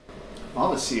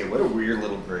Malvasia, what a weird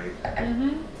little grape.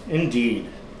 Mm-hmm. Indeed.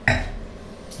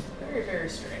 Very, very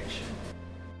strange.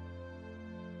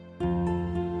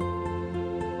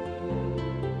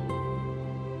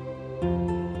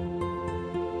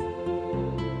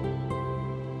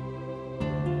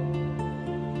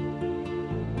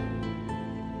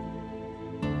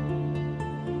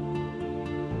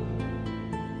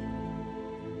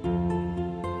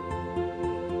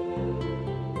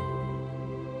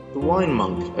 The Wine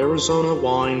Monk Arizona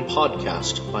Wine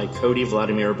Podcast by Cody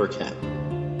Vladimir Burkett.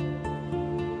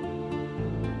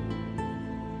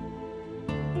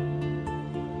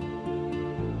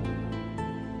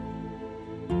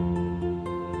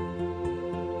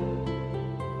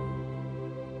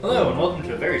 Hello and welcome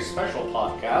to a very special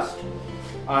podcast.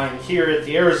 I'm here at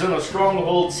the Arizona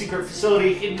Stronghold secret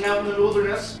facility hidden out in the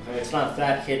wilderness. It's not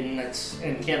that hidden, it's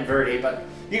in Camp Verde, but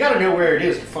you gotta know where it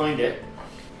is to find it.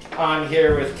 I'm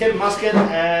here with Kim Musket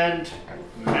and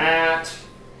Matt.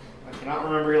 I cannot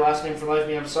remember your last name for the life of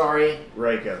me, I'm sorry.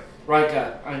 Raica.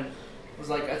 I was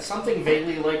like, it's something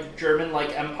vaguely like German,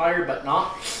 like Empire, but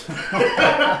not.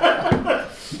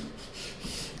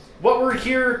 What we're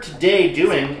here today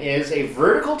doing is a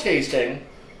vertical tasting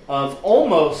of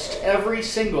almost every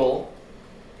single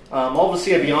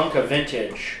Malvasia Bianca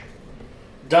vintage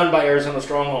done by Arizona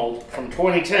Stronghold from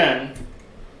 2010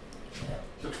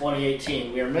 to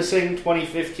 2018. We are missing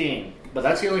 2015, but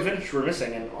that's the only vintage we're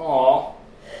missing. And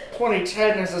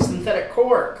 2010 has a synthetic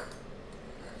cork.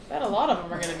 I bet a lot of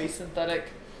them are going to be synthetic.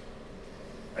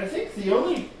 I think the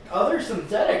only other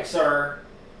synthetics are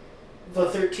the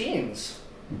 13s.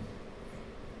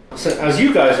 So, as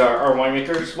you guys are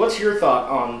winemakers, what's your thought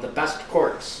on the best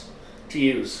corks to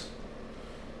use?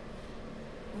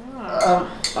 I'm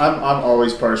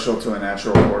always partial to a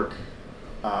natural cork.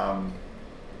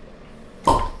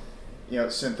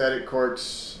 Synthetic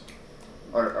corks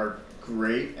are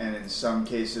great, and in some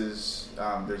cases,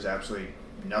 there's absolutely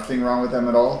nothing wrong with them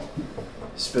at all.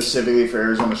 Specifically for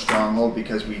Arizona Stronghold,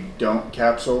 because we don't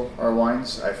capsule our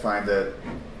wines, I find that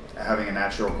having a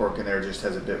natural cork in there just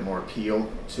has a bit more appeal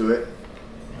to it.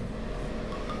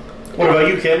 What about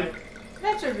you, Kim? I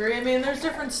have to agree. I mean, there's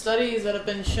different studies that have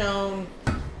been shown,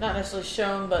 not necessarily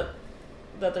shown, but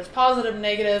that there's positive,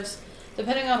 negatives.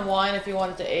 Depending on wine, if you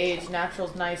want it to age,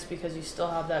 natural's nice because you still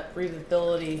have that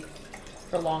breathability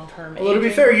for long-term aging. Well, to be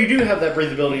fair, you do have that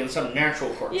breathability in some natural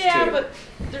corks, too. Yeah, but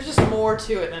there's just more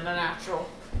to it than a natural.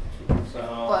 So,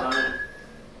 I'm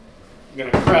going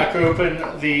to crack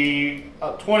open the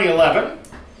 2011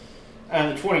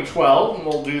 and the 2012, and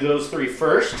we'll do those three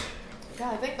first.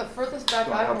 Yeah, I think the furthest back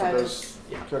I've had is...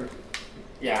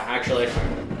 Yeah, actually,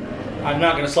 I'm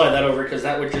not going to slide that over because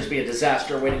that would just be a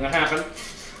disaster waiting to happen.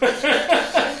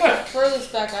 The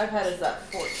furthest back I've had is that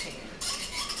 14.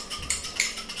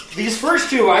 These first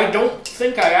two, I don't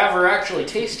think I ever actually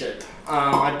tasted.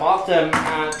 I bought them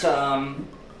at,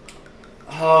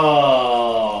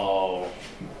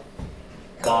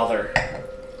 bother.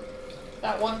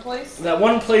 That one place? That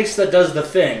one place that does the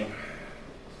thing.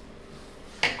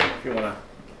 If you want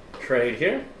to trade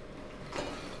here.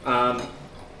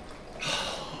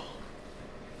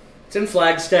 It's in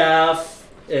Flagstaff.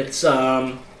 It's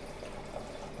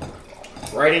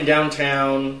right in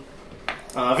downtown.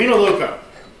 Vino Loco.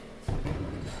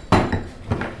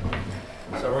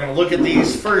 So we're going to look at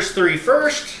these first three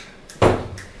first,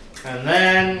 and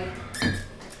then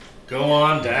go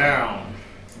on down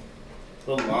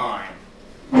the line.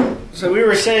 So we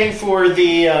were saying for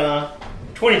the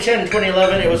 2010,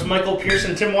 2011, it was Michael Pierce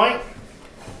and Tim White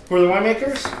who were the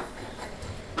winemakers?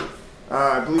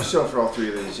 I believe so for all three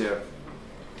of these, yeah.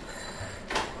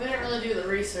 We didn't really do the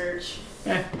research.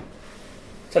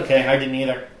 It's okay, I didn't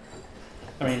either.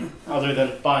 I mean, other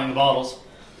than buying the bottles.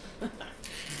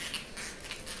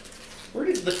 Where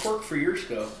did the cork for yours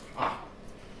go?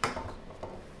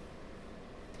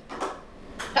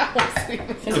 That was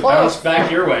it bounced back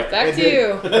your way. Back to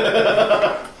you.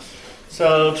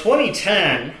 So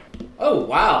 2010. Oh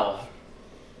wow,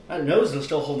 that nose is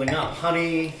still holding up.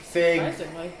 Honey, fig,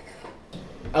 Surprisingly.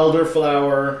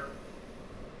 elderflower,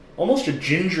 almost a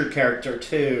ginger character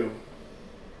too.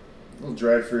 Little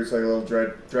dried fruits, like a little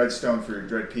dried stone fruit,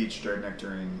 dried peach, dried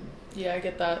nectarine. Yeah, I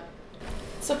get that.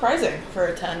 It's surprising for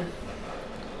a 10.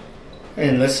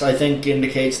 And this, I think,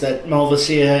 indicates that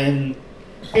Malvasia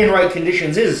in right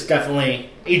conditions is definitely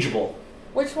ageable.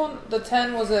 Which one? The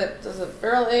 10, was it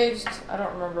barrel aged? I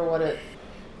don't remember what it...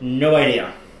 No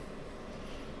idea.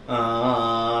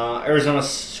 Arizona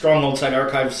Stronghold Side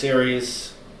Archive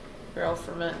series. Barrel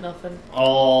ferment, nothing.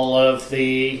 All of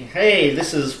the, hey,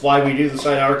 this is why we do the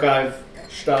Side Archive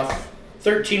stuff.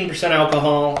 13%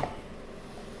 alcohol.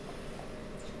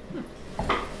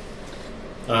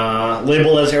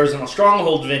 Labeled as Arizona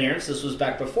Stronghold Vineyards. This was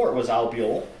back before it was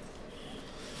Albiol.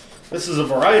 This is a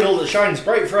varietal that shines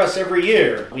bright for us every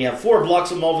year. We have 4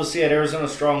 blocks of Malvasia at Arizona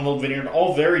Stronghold Vineyard,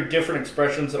 all very different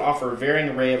expressions that offer a varying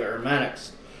array of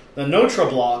aromatics. The Notre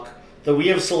block that we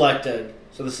have selected,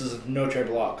 so this is a Notre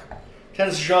block,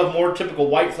 tends to show up more typical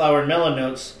white flower and melon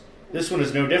notes. This one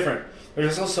is no different.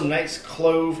 There's also some nice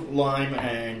clove, lime,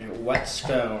 and wet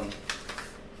stone.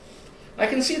 I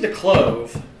can see the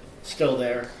clove still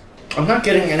there. I'm not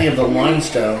getting any of the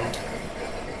limestone.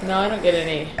 No, I don't get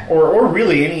any. Or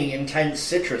really any intense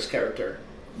citrus character.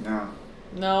 No.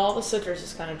 No, all the citrus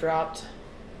is kind of dropped.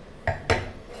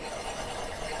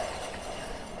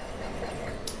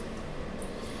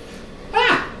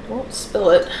 Won't spill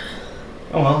it.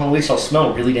 Oh well, at least I'll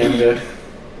smell really damn good.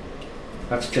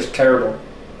 That's just terrible.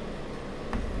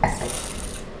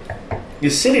 The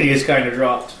acidity is kind of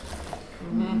dropped.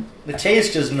 Mm-hmm. The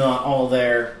taste is not all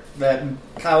there. That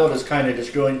palate is kind of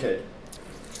disjointed.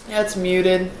 Yeah, it's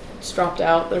muted. It's dropped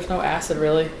out. There's no acid,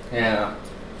 really. Yeah.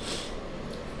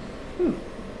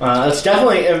 It's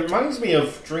definitely... It reminds me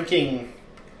of drinking...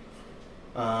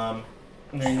 I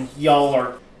mean, y'all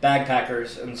are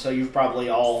backpackers, and so you've probably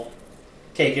all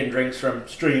taken drinks from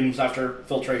streams after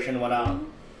filtration and whatnot. Mm-hmm.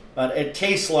 But it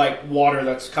tastes like water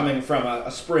that's coming from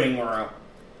a spring or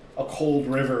a cold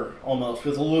river, almost,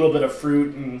 with a little bit of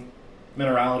fruit and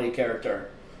minerality character.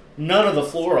 None of the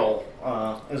floral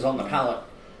is on the palate.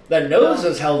 That nose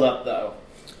is held up, though,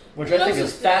 which I think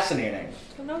is fascinating.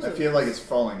 I feel like it's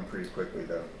falling pretty quickly,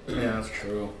 though. Yeah, that's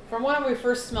true. From when we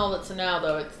first smelled it to now,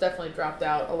 though, it's definitely dropped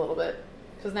out a little bit.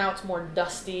 Because now it's more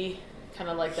dusty, kind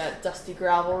of like that dusty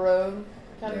gravel road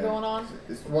kind of going on.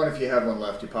 It's one, if you have one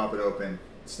left, you pop it open,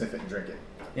 sniff it, and drink it.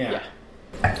 Yeah.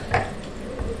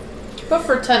 But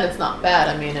for 10, it's not bad.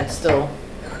 I mean, it's still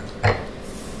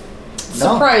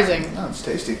surprising. No, it's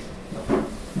tasty.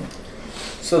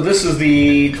 So this is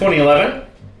the 2011.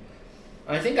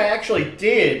 I think I actually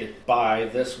did buy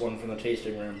this one from the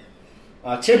tasting room.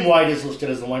 Tim White is listed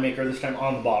as the winemaker, this time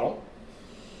on the bottle.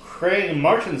 Craig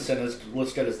Martinson is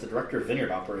listed as the director of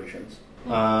vineyard operations.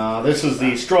 This is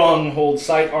the Stronghold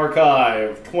Site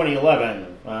Archive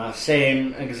 2011.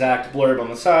 Same exact blurb on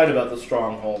the side about the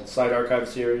Stronghold Site Archive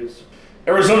series.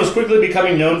 Arizona is quickly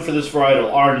becoming known for this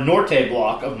varietal. Our Norte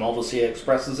block of Malvasia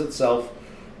expresses itself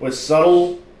with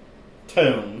subtle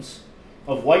tones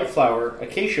of white flower,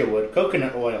 acacia wood,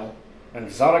 coconut oil, and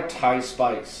exotic Thai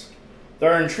spice.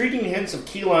 There are intriguing hints of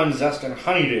key lime zest and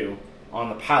honeydew on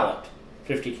the palate.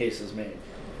 50 cases made.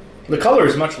 The color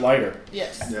is much lighter.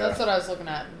 Yes, that's what I was looking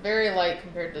at. Very light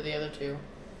compared to the other two.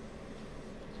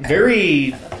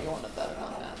 Very... I don't know if you wanted that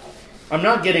on that. I'm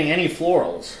not getting any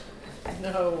florals.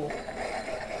 No.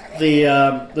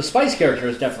 The spice character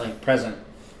is definitely present.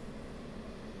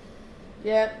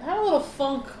 Yeah, it had a little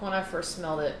funk when I first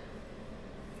smelled it.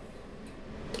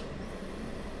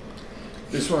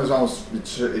 This one is almost,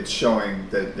 it's showing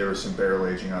that there was some barrel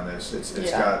aging on this. It's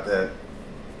got that,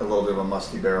 a little bit of a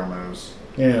musty barrel nose.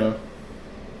 Yeah.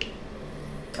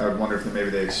 I would wonder if maybe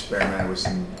they experimented with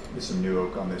some new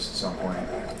oak on this at some point.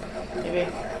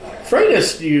 Maybe.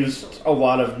 Freitas used a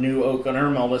lot of new oak on her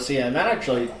Malvasia, and that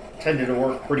actually tended to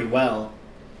work pretty well,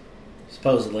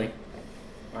 supposedly.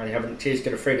 I haven't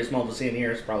tasted a Freitas Malvasia in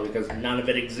years, probably because none of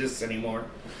it exists anymore.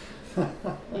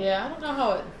 Yeah, I don't know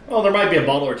how it... Well, there might be a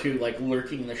bottle or two, like,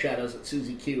 lurking in the shadows at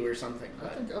Susie Q or something. I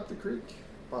think up the creek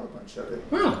bought a bunch of it.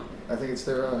 Oh. I think it's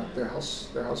their house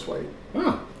white.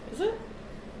 Oh. Is it?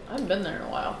 I haven't been there in a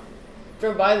while.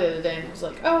 Drove by the other day and was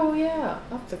like, oh yeah,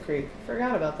 up the creek.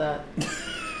 Forgot about that.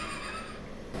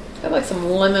 Got like some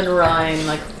lemon rind,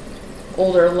 like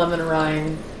older lemon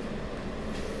rind.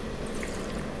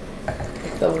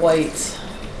 Like the white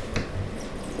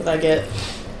that I get.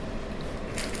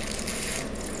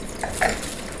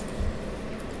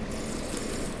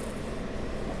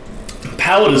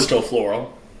 Palate is still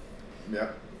floral. Yeah.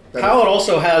 Palate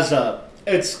also has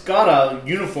it's got a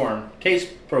uniform taste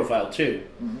profile too.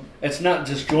 Mm-hmm. It's not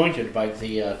disjointed by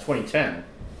the 2010.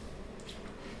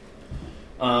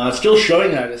 It's still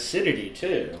showing that acidity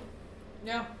too.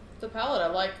 Yeah, the palate I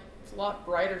like. It's a lot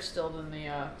brighter still than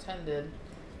the 10 did.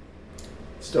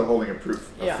 Still holding a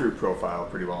fruit profile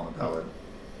pretty well on the palate.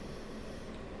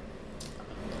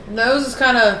 Nose is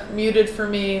kind of muted for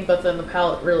me, but then the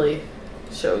palate really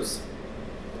shows.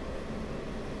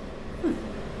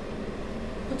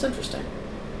 That's interesting.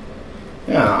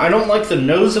 Yeah, I don't like the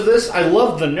nose of this. I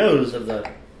love the nose of the,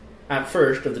 at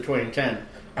first, of the 2010.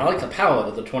 I like the palate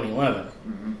of the 2011.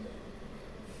 Mm-hmm.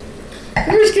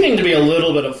 There's getting to be a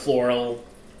little bit of floral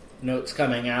notes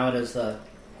coming out as the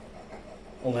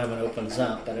 11 opens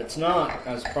up, but it's not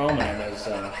as prominent as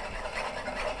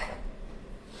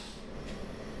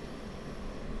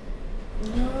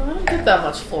No, I don't get that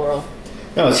much floral.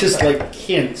 No, it's just like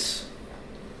hints.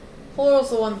 Floral's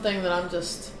the one thing that I'm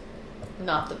just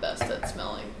not the best at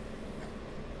smelling.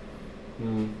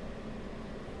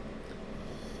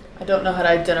 I don't know how to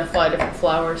identify different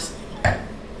flowers.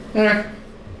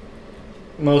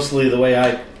 Mostly the way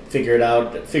I figured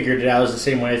it out is the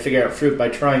same way I figure out fruit, by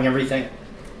trying everything.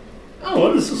 Oh,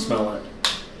 what does this smell like?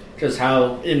 Just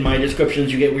how in my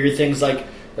descriptions you get weird things like,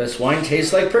 this wine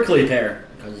tastes like prickly pear,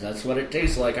 because that's what it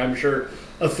tastes like. I'm sure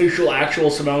actual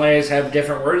sommeliers have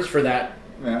different words for that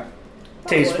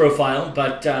taste profile,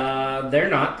 but they're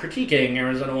not critiquing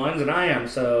Arizona wines, and I am,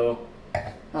 so...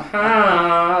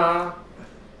 I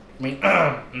mean,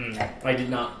 I did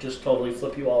not just totally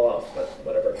flip you all off, but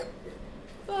whatever.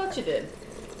 Thought you did.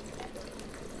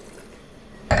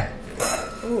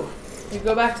 Ooh, you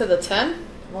go back to the 10?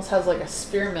 Almost has like a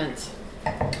spearmint.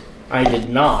 I did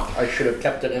not. I should have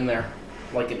kept it in there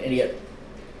like an idiot.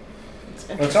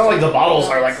 It's not like the bottles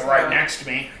are like right next to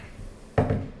me.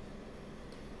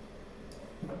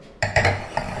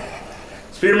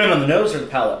 Spearmint on the nose or the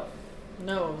palate?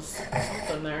 Nose.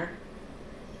 Something there.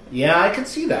 Yeah, I could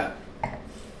see that.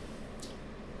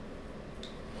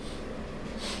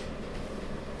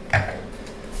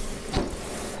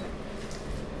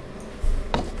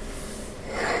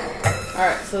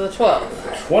 Alright, so the 12.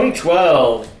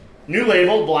 2012. New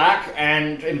label, black,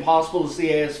 and impossible to see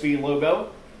ASV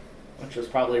logo, which is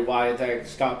probably why they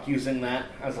stopped using that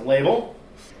as a label.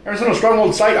 Arizona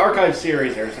Stronghold Site Archive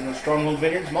Series. Arizona Stronghold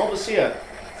Vineyards Malvasia.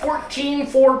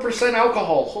 14.4%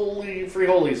 alcohol. Holy free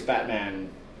holies, Batman.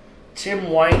 Tim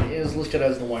White is listed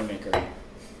as the winemaker.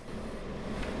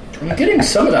 I'm getting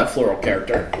some of that floral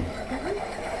character.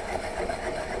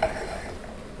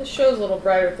 This show's a little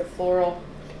brighter with the floral.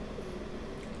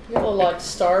 You got a little like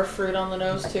star fruit on the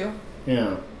nose too.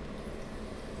 Yeah.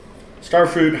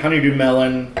 Starfruit, honeydew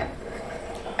melon.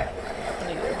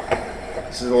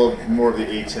 This is a little more of the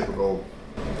atypical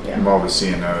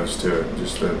Malvasia nose to it.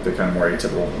 Just the kind of more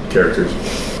atypical characters.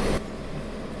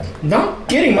 Not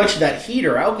getting much of that heat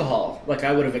or alcohol like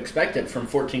I would have expected from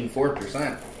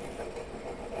 14.4%.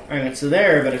 I mean, it's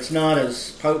there, but it's not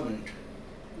as potent.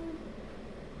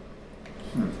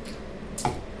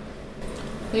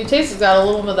 You taste it's got a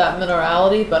little bit of that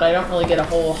minerality, but I don't really get a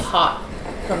whole hot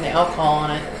from the alcohol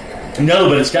on it. No,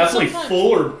 but it's definitely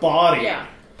fuller body. Yeah.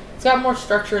 It's got more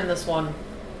structure in this one.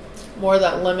 More of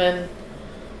that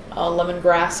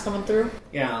lemongrass coming through.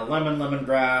 Yeah,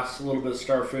 lemongrass, a little bit of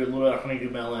starfruit, a little bit of honeydew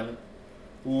melon,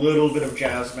 a little bit of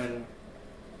jasmine.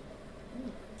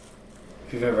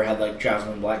 If you've ever had like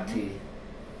jasmine black tea.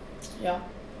 Yeah.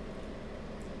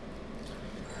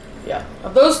 Yeah.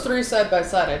 Of those three side by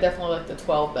side, I definitely like the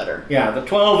 12 better. Yeah, the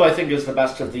 12 I think is the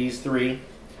best of these three.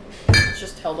 It's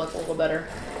just held up a little better.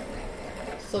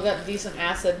 Still got decent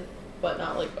acid, but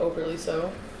not like overly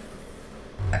so.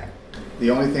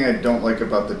 The only thing I don't like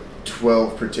about the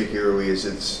 12 particularly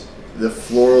is the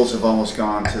florals have almost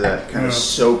gone to that kind of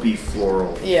soapy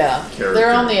floral character.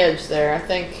 They're on the edge there. I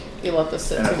think you let this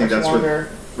sit too much longer.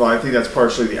 I think that's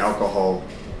partially the alcohol.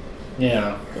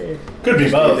 Yeah. Could be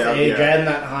both. Age and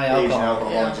that high alcohol. Age and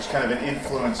alcohol, and just kind of an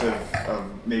influence of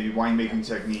maybe winemaking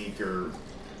technique or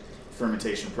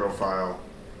fermentation profile.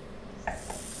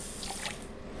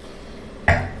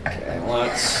 Okay,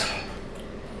 let's...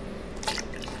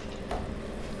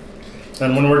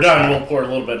 Then when we're done, we'll pour a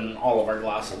little bit in all of our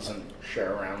glasses and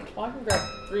share around. Well, I can grab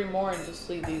 3 more and just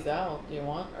leave these out. Do you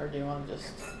want? Or do you want to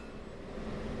just...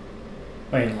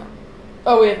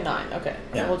 Oh, we have 9. Okay.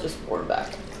 Yeah. We'll just pour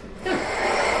back.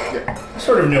 Yeah. I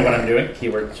sort of knew what I'm doing.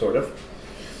 Keyword, sort of.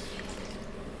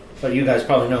 But you guys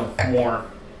probably know more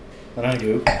than I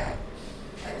do.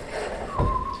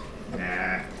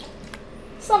 Nah.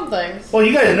 Some things. Well,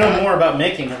 you guys know more about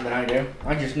making it than I do.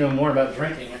 I just know more about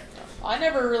drinking it. I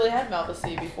never really had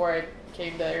Malvasia before I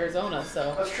came to Arizona,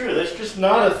 so... That's true. That's just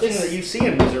not a thing that you see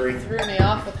in Missouri. It threw me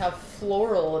off with how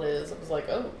floral it is. It was like,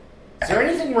 oh. Is there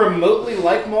anything remotely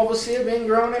like Malvasia being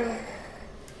grown in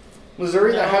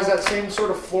Missouri that has that same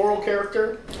sort of floral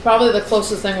character? Probably the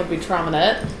closest thing would be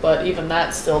Traminette, but even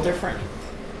that's still different.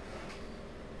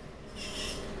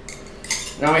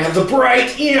 Now we have the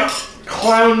bright,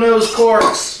 clown nose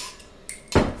corks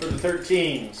for the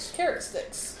 13s. Carrot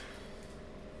sticks.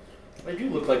 They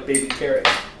do look like baby carrots.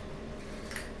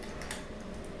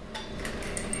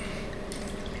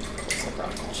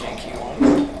 Janky one.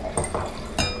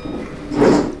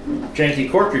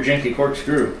 Janky cork or janky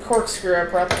corkscrew? Corkscrew, I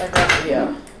got the,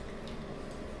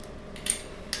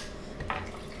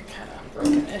 kind of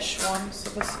broken-ish one. So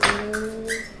this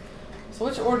is... So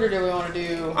which order do we want to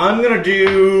do? I'm going to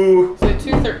do... So 2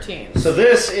 13s. So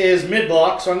this is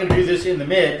mid-block, so I'm going to do this in the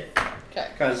mid. Okay.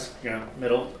 Because,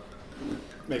 middle.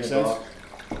 Makes Middle sense.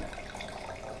 block.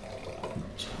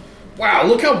 Wow,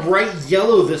 look how bright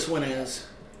yellow this one is.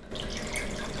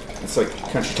 It's like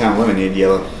Country Town Lemonade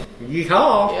yellow.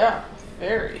 Yeehaw. Yeah,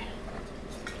 very.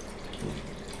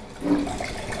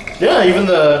 Yeah, even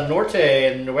the Norte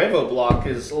and Nuevo block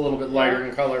is a little bit lighter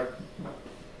in color.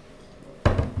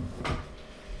 I'm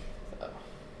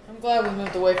glad we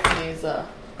moved away from these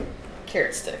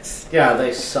carrot sticks. Yeah,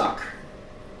 they suck.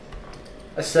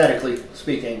 Aesthetically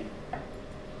speaking.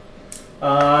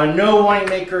 No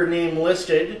winemaker name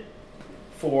listed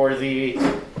for the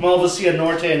Malvasia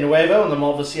Norte and Nuevo and the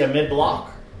Malvasia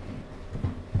mid-block.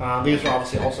 These are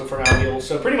obviously also for alveols.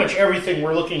 So pretty much everything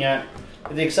we're looking at,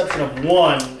 with the exception of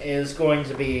one, is going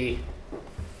to be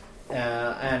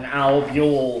an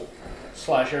alveol /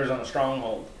 Arizona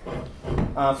Stronghold.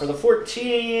 For the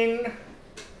 14...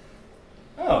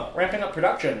 Oh, ramping up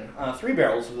production. 3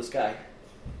 barrels of this guy.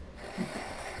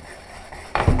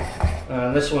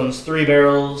 This one's 3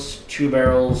 barrels, 2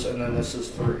 barrels, and then this is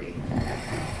 3.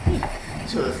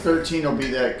 So the 13 will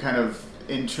be that kind of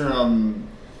interim.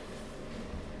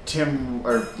 Tim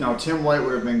White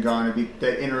would have been gone. It'd be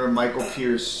that interim Michael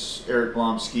Pierce, Eric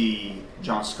Blomsky,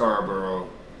 John Scarborough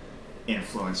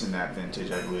influence in that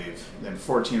vintage, I believe. Then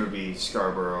 14 would be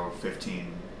Scarborough,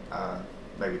 15,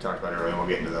 like we talked about earlier. We'll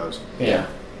get into those. Yeah.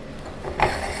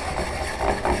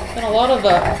 Been a lot of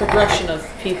progression of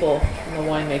people on the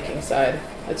winemaking side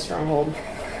at Stronghold.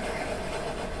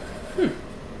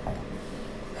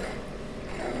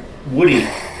 Woody.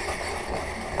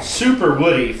 Super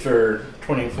woody for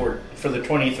the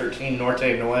 2013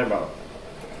 Norte Nuevo.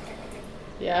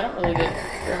 Yeah, I don't really get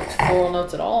very much floral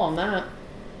notes at all on that.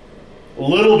 A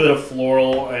little bit of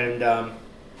floral and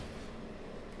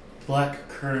black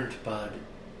currant bud.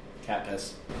 Cat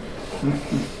piss.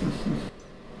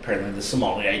 Apparently the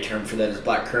sommelier term for that is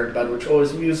black currant bud, which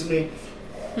always amuses me.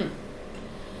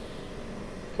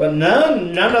 But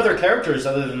none other characters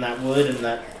other than that wood and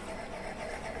that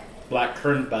black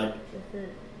currant bud.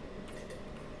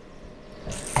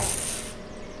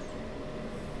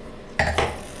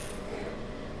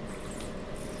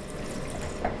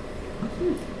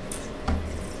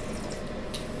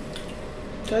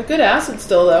 Got good acid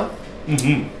still, though.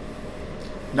 Mm-hmm.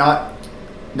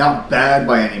 Not bad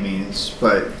by any means,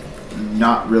 but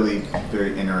not really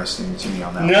very interesting to me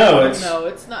on that. No,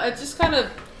 it's not. It's just kind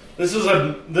of. This is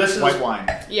white wine.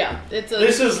 Yeah, it's a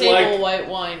is table like white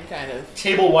wine kind of.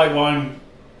 Table white wine.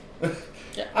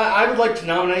 Yeah. I would like to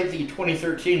nominate the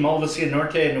 2013 Malvasia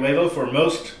Norte and Nuevo for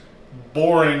most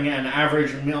boring and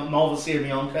average Malvasia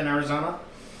Bianca in Arizona.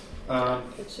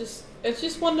 It's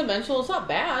just one dimensional. It's not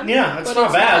bad. Yeah, it's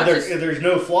not bad. There's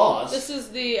no flaws. This is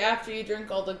the after you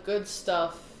drink all the good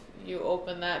stuff, you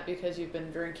open that because you've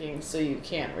been drinking, so you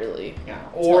can't really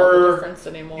tell the difference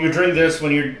anymore. You drink this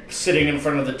when you're sitting in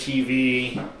front of the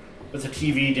TV with a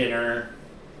TV dinner,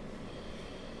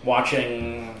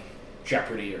 watching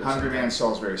Jeopardy or something. Hungry Man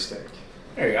Salisbury steak.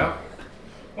 There you go.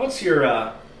 What's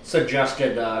your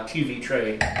suggested TV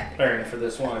tray pairing for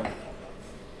this one?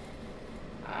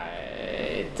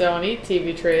 I don't eat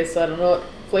TV trays, so I don't know what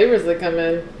flavors they come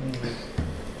in.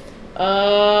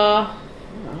 I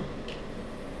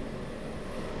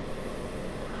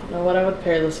don't know what I would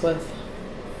pair this with.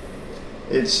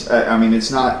 It's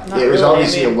not it was really.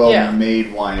 obviously a Yeah.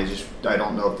 well-made wine. I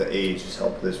don't know if the age has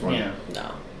helped this one. Yeah.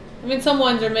 No. I mean, some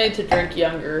wines are made to drink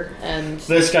younger, and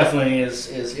This definitely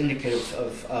is indicative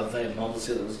of a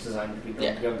Malvasia that was designed to be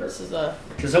drunk younger. this is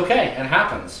Which is okay, it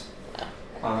happens.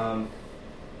 Yeah.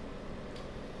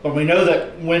 But we know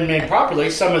that when made properly,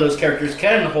 some of those characters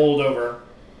can hold over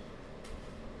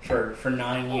for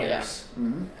 9 years. Yeah.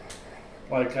 Mm-hmm.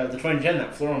 Like the 2010,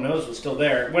 that floral nose was still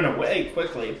there. It went away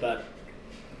quickly, but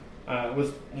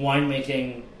with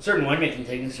certain winemaking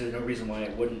techniques, there's no reason why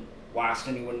it wouldn't last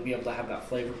and you wouldn't be able to have that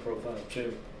flavor profile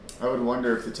too. I would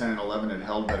wonder if the 10 and 11 had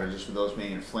held better just for those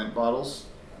being in flint bottles.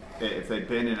 If they'd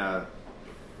been in an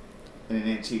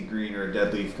antique green or a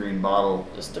dead leaf green bottle,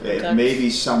 Just to protect. maybe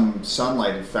some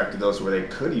sunlight affected those where they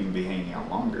could even be hanging out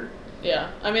longer. Yeah,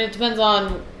 I mean, it depends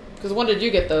on, because when did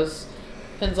you get those?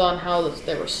 Depends on how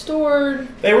they were stored.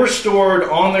 They were stored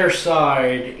on their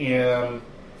side in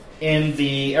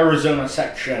the Arizona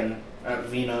section at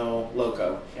Vino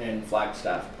Loco in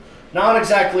Flagstaff. Not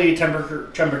exactly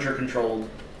temperature controlled,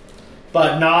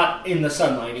 but not in the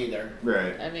sunlight either.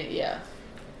 Right. I mean, yeah.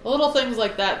 Little things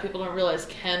like that people don't realize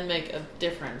can make a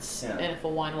difference Yeah. in if a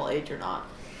wine will age or not.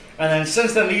 And then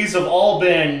since then, these have all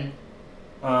been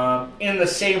in the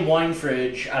same wine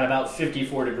fridge at about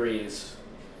 54 degrees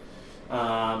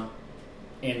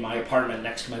in my apartment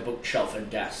next to my bookshelf and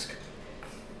desk.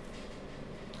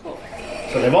 Cool.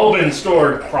 So they've all been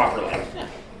stored properly. Yeah.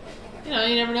 You know,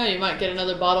 you never know. You might get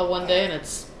another bottle one day and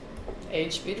it's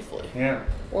aged beautifully. Yeah.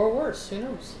 Or worse. Who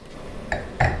knows?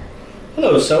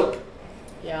 Hello, soap.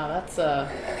 Yeah, that's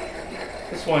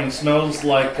This wine smells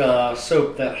like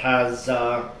soap that has.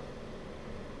 I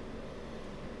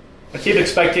keep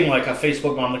expecting like a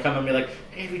Facebook mom to come and be like,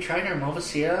 "Hey, have you tried our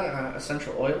Malvasia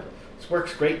essential oil? This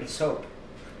works great in soap."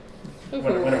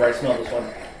 Whenever I smell this one.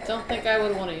 Don't think I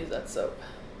would want to use that soap.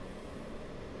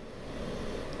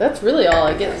 That's really all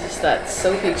I get is just that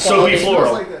soapy quality. Soapy It floral.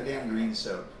 smells like that damn green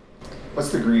soap.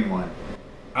 What's the green one?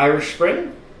 Irish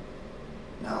Spring?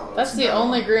 No. That's the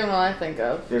only green one I think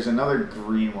of. There's another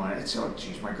green one. It's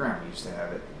my grandma used to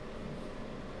have it.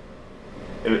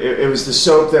 It was the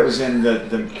soap that was in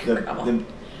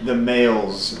the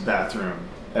male's bathroom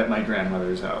at my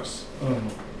grandmother's house.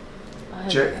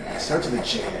 It starts with a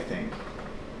J, I think.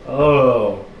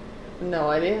 Oh. No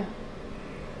idea.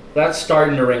 That's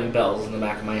starting to ring bells in the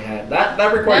back of my head. That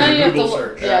requires a Google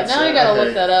search. Yeah, now you gotta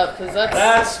look that up because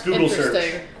that's Google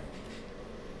interesting. search.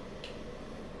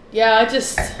 Yeah, I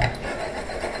just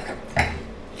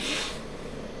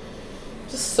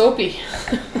soapy.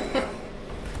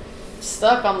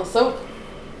 Stuck on the soap.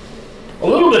 A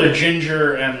little bit of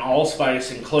ginger and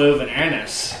allspice and clove and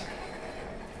anise.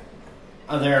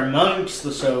 They're amongst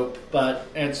the soap, but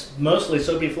it's mostly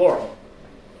soapy floral.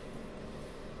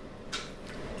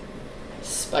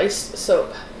 Spiced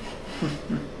soap.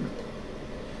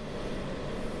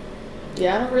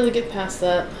 Yeah, I don't really get past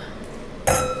that.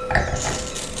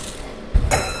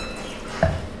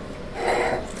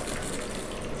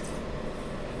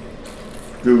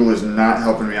 Google is not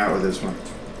helping me out with this one.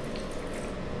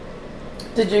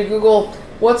 Did you Google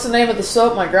what's the name of the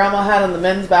soap my grandma had in the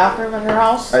men's bathroom in her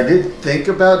house? I did think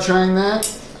about trying that.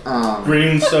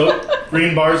 Green soap,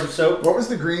 green bars of soap. What was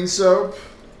the green soap?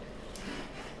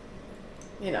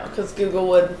 You know, because Google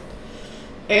would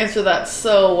answer that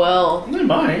so well. They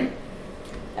might.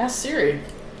 Ask Siri.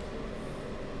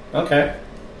 Okay.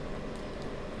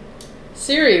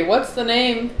 Siri, what's the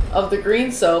name of the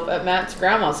green soap at Matt's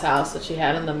grandma's house that she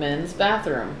had in the men's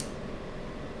bathroom?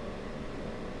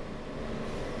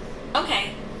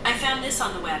 Okay, I found this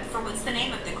on the web for what's the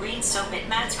name of the green soap at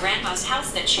Matt's grandma's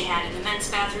house that she had in the men's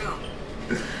bathroom.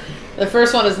 The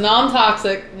first one is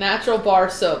non-toxic, natural bar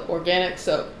soap, organic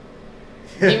soap.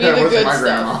 Give me the good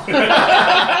stuff.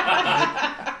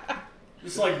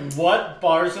 It's like, what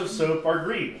bars of soap are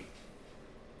green?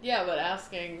 Yeah, but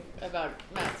asking about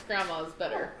Matt's grandma is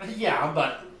better. Yeah,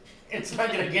 but it's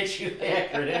not going to get you the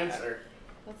accurate answer.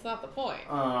 That's not the point.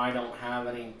 I don't have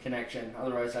any connection.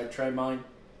 Otherwise, I'd try mine.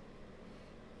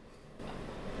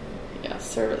 Yeah,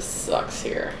 service sucks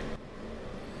here.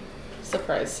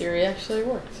 Surprised Siri actually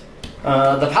worked.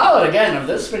 The palette, again, of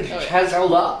this vintage has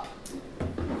held up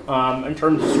in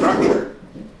terms of structure.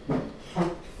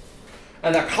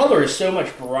 And the color is so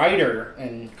much brighter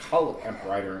in color.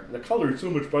 The color is so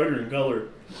much brighter in color.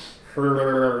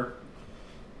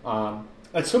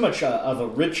 It's so much of a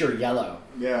richer yellow.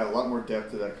 Yeah, a lot more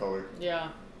depth to that color. Yeah.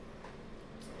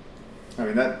 I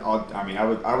mean I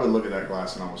would look at that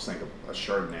glass and almost think of a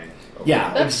Chardonnay.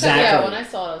 Yeah, That's exactly. Yeah, when I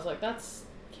saw it, I was like, that's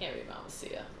can't be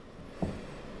Malvasia.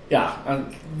 Yeah,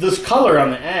 this color on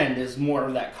the end is more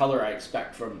of that color I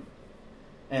expect from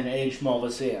an aged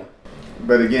Malvasia.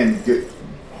 But again,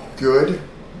 good,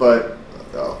 but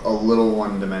a little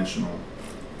one-dimensional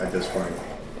at this point.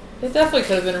 It definitely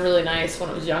could have been really nice when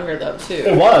it was younger, though, too.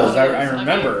 It was. I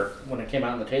remember when it came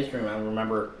out in the taste room. I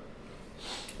remember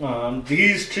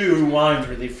these two wines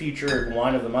were the featured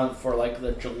wine of the month for like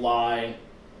the July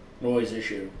Noise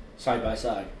issue, side by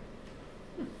side.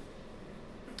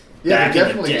 Yeah, Back they're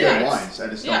in the definitely day. good wines. I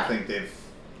just don't think they've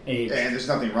aged. And there's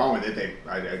nothing wrong with it.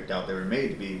 I doubt they were made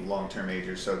to be long-term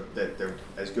agers, so that they're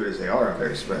as good as they are. I'm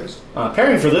very surprised.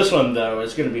 Pairing for this one, though,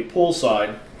 is going to be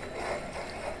poolside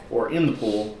or in the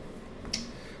pool.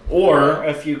 Or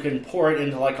if you can pour it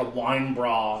into like a wine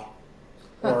bra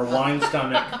or a wine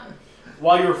stomach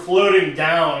while you're floating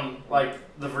down like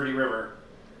the Verde River.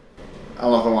 I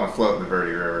don't know if I want to float in the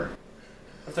Verde River.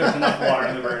 If there's enough water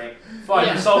in the Verde. Fine,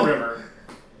 Yeah. the Salt River.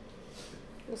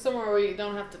 Somewhere where you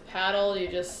don't have to paddle, you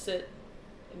just sit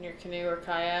in your canoe or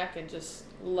kayak and just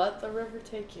let the river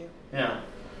take you. Yeah.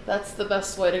 That's the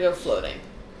best way to go floating.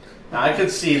 Now, I could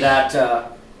see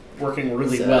that working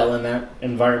really well in that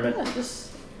environment. Yeah,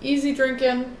 just easy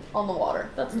drinking on the water.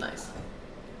 That's nice.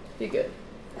 Be good.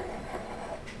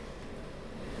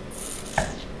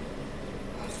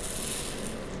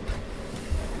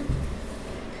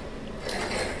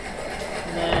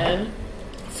 And then,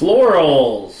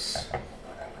 Florals.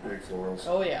 Big florals.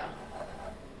 oh yeah.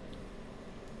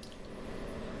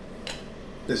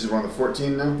 This is one of the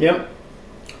 14 now? Yep.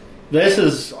 This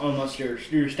is almost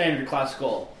your standard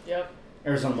classical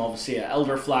Arizona Malvasia.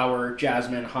 Elderflower,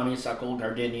 jasmine, honeysuckle,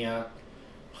 gardenia,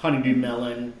 honeydew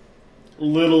melon,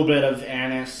 little bit of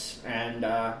anise and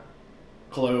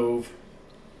clove.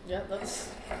 Yeah, that's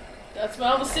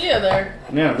Malvasia there.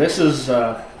 Yeah, this is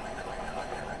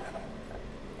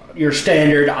your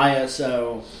standard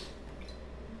ISO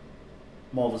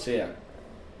Malvasia.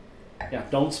 Yeah,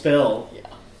 don't spill. Yeah.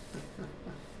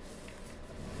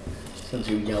 Since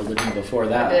you yelled at me before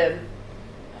that. I did.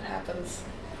 That happens.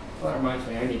 Well, that reminds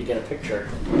me, I need to get a picture.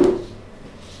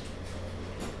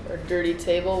 Our dirty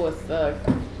table with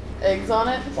eggs on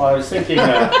it. Well, I was thinking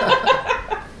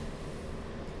that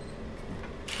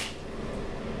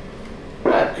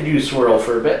could you swirl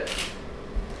for a bit.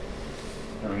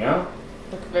 There we go.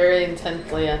 Look very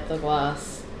intently at the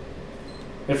glass.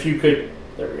 If you could,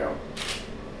 there we go.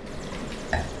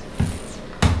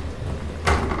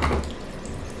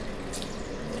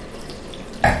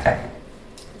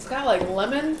 It's got like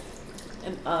lemon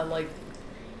and like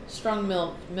strong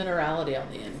minerality on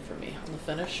the end for me on the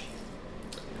finish.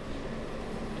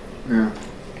 Yeah.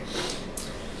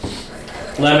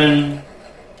 Lemon,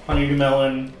 honeydew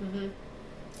melon,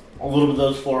 a little bit of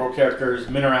those floral characters,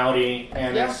 minerality,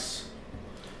 anise.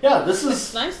 Yeah, this is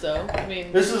It's nice though. I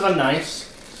mean, this is a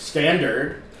nice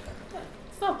standard.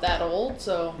 it's not that old,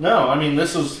 so No, I mean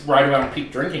this is right around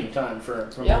peak drinking time for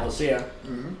Malvasia.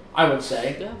 I would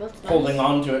say. yeah, that's nice. Holding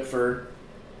on to it for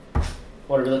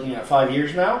what are we looking at? 5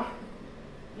 years now.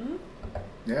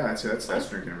 Yeah, I'd say that's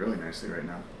drinking really nicely right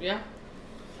now. Yeah.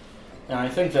 And I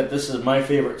think that this is my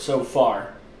favorite so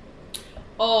far.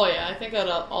 Oh yeah, I think out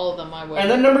of all of them I would.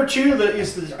 And then number 2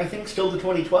 is I think still the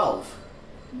 2012.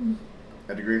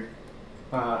 I'd agree.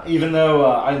 Even though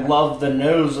I love the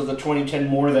nose of the 2010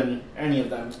 more than any of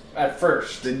them at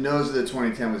first. The nose of the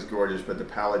 2010 was gorgeous, but the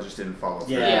palate just didn't follow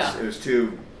through. Yeah. It was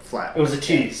too flat. It was a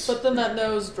tease. But then that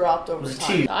nose dropped over It was a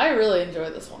time. tease. I really enjoy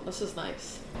this one. This is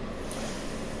nice.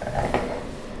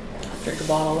 Drink a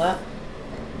bottle of that.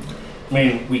 I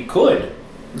mean, we could.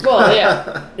 Well,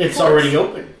 yeah. It's already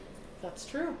open. That's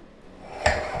true.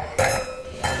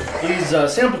 These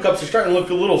sample cups are starting to look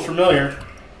a little familiar.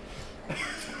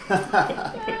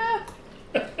 Yeah.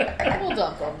 We'll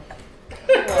dump them.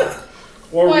 Well,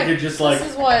 Or wait, we could just This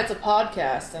is why it's a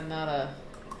podcast and not a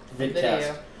vidcast.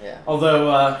 video. Yeah.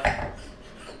 Although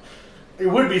it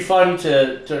would be fun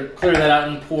to clear that out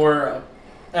and pour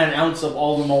an ounce of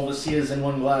all the Malvasias in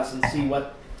one glass and see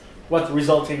what the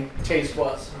resulting taste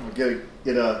was.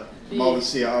 Get a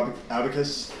Malvasia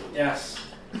abacus. Yes.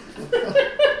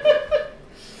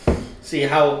 See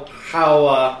how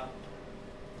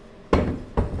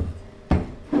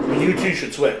you two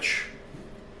should switch,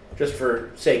 just for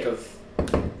sake of,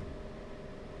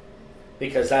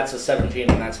 because that's a 17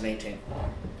 and that's an 18.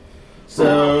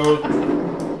 So,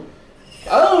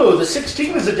 oh, the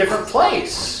 16 is a different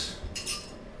place.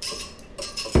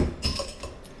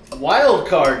 Wild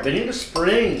card, Bonita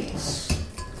Springs.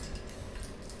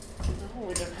 Oh,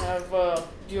 we didn't have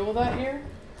Buell that year?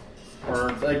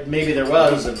 Or like maybe there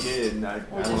was. I did. I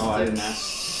don't know. I didn't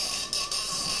ask.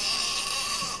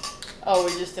 Oh,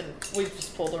 we just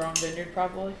pulled the wrong vineyard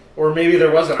probably. Or maybe there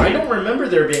wasn't. I don't remember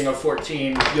there being a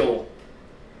 14 Buell.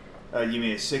 You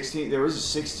mean a 16? There was a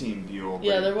 16 Buell.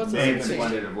 Yeah, but there was a it may have been 16.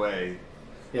 blended away.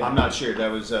 Yeah. I'm not sure.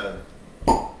 That was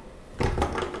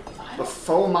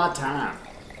before my time.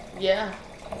 Yeah.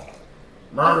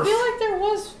 Murph. I feel like there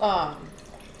was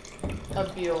a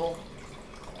Buell.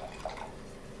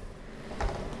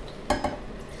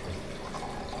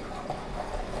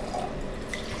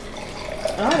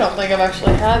 I don't think I've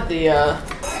actually had the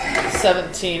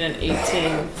 17 and 18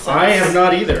 since. I have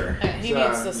not either. He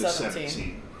needs the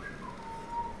 17.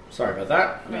 Sorry about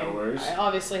that. I mean, No worries. I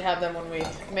obviously had them when we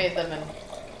made them and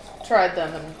tried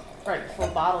them and right before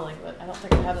bottling, but I don't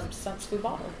think I had them since we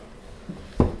bottled.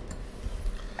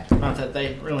 Not that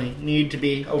they really need to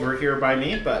be over here by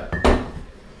me, but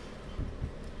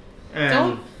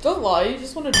Don't lie. You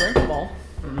just want to drink them all.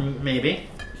 Maybe.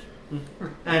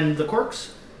 And the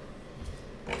corks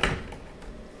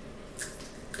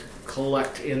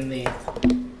collect in the.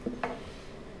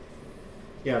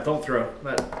 Yeah, don't throw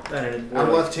that in.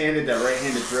 I'm left-handed. That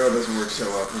right-handed throw doesn't work so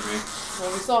well for me.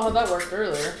 Well, we saw how that worked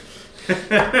earlier.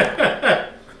 Right.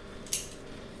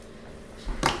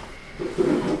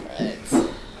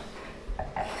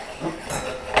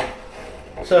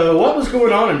 So, what was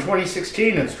going on in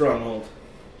 2016 in Stronghold?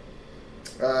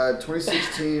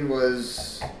 2016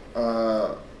 was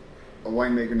a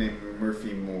winemaker named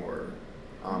Murphy Moore,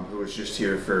 who was just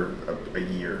here for a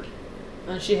year.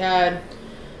 And she had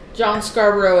John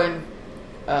Scarborough and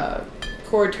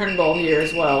Corey Turnbull here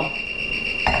as well.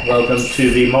 Welcome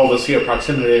to the Malvasia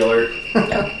proximity alert.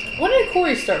 When did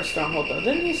Corey start Stronghold, though?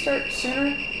 Didn't he start sooner?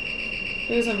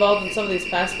 He was involved in some of these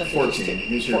past vintages, 14. too.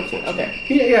 He was here 14. Okay.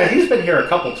 Yeah, he's been here a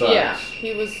couple times. Yeah,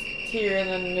 he was here and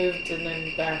then moved and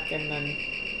then back and then...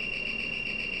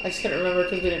 I just couldn't remember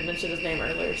because we didn't mention his name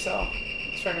earlier, so I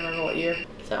was trying to remember what year.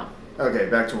 So. Okay,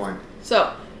 back to wine.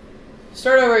 So,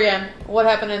 start over again. What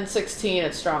happened in 16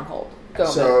 at Stronghold? Go.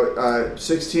 So,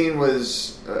 16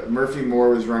 was Murphy Moore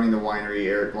was running the winery.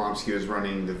 Eric Lomsky was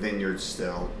running the vineyards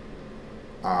still.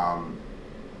 And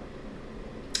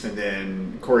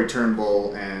then Corey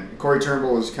Turnbull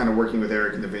was kind of working with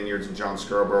Eric in the vineyards, and John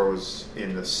Scarborough was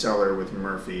in the cellar with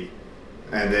Murphy.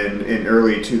 And then in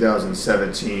early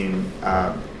 2017,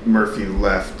 Murphy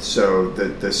left. So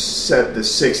the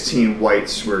 16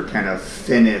 whites were kind of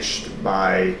finished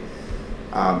by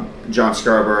John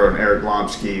Scarborough and Eric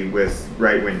Lomsky, with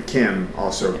right when Kim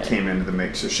also came into the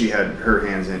mix. So she had her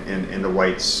hands in the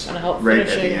whites right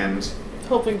at the end.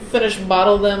 Helping finish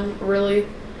bottle them, really.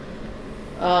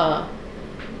 So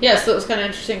it was kind of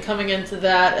interesting coming into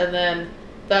that, and then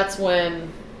that's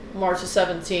when March of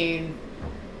 17,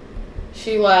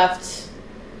 she left.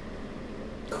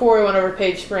 Corey went over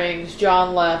Page Springs.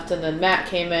 John left, and then Matt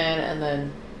came in, and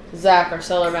then Zach, our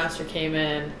cellar master, came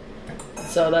in.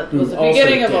 So that was the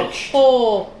beginning of a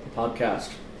whole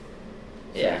podcast.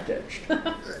 Yeah.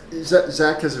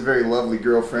 Zach has a very lovely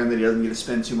girlfriend that he doesn't get to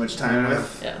spend too much time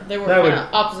with. Yeah, they were kind of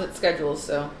opposite schedules,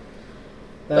 so.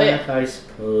 That, I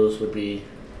suppose, would be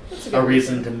a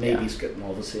reason to maybe skip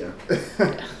Malvasia.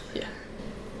 Yeah.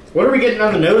 What are we getting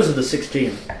on the nose of the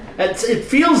 16? It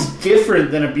feels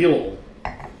different than a Buell.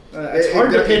 It's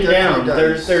hard to pin down.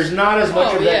 There's not as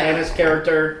much of the anise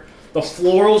character. The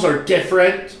florals are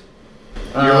different.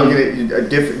 You're looking at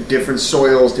different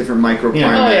soils, different microclimates.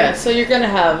 Yeah. Oh, yeah. So you're going to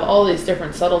have all these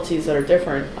different subtleties that are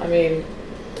different. I mean...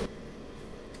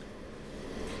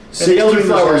 16 was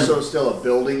also still a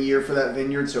building year for that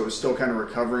vineyard, so it was still kind of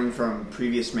recovering from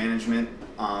previous management.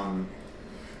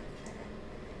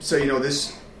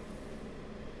 This...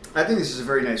 I think this is a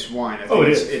very nice wine. I think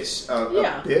it's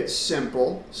a bit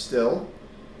simple still.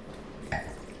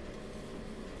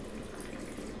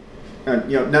 Not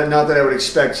that I would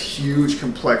expect huge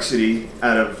complexity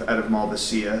out of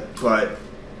Malvasia, but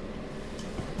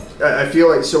I feel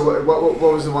like. So what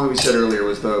was the one that we said earlier?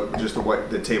 Was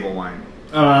the table wine?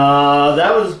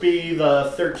 That would be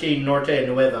the 13 Norte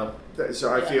Nuevo.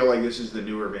 So I feel like this is the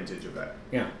newer vintage of that.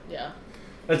 Yeah. Yeah.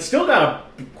 It's still got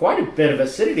quite a bit of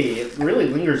acidity. It really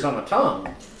lingers on the tongue.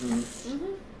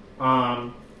 Mm-hmm.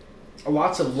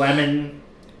 Lots of lemon.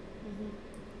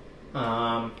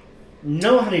 Mm-hmm.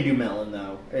 No honeydew melon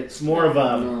though. It's more of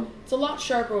a. No. It's a lot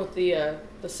sharper with the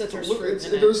citrus fruit.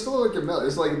 It was still like a melon.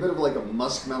 It's like a bit of like a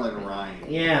muskmelon rind.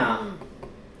 Yeah. You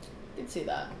can see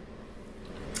that.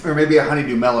 Or maybe a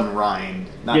honeydew melon rind.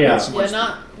 Not so much.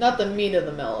 Not the meat of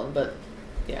the melon, but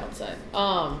the outside.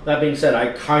 That being said,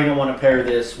 I kind of want to pair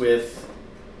this with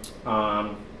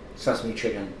sesame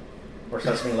chicken or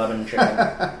sesame lemon chicken.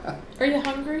 Are you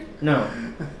hungry? No.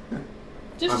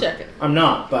 Just checking. I'm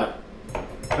not, but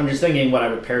I'm just thinking what I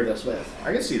would pair this with.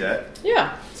 I can see that.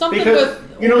 Yeah, something because,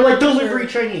 with like delivery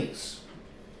Chinese.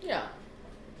 Yeah.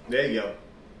 There you go.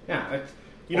 Yeah.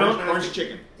 Orange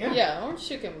chicken. Yeah, orange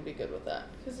chicken would be good with that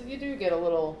because you do get a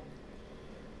little.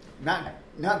 Not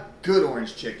good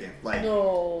orange chicken. Like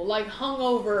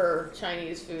hungover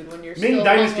Chinese food when you're Ming still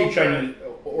Dynasty hungover. Chinese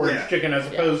orange chicken as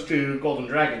opposed to Golden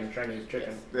Dragon Chinese chicken.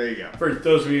 Yes. There you go. For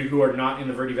those of you who are not in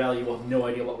the Verde Valley, you will have no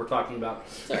idea what we're talking about.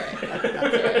 It's all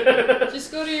right.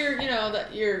 Just go to your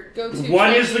go-to.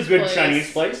 One Chinese is the good place.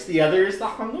 Chinese place. The other is the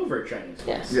hungover Chinese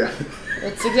place. Yes. Yeah.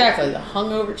 That's exactly the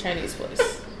hungover Chinese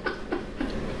place.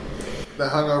 The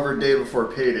hungover day before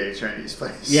payday Chinese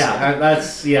place. Yeah,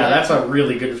 that's a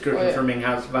really good description for Ming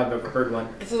House if I've ever heard one.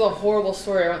 This is a horrible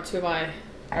story. I went to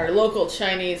our local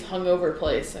Chinese hungover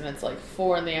place, and it's like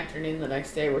 4 p.m. the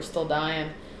next day. We're still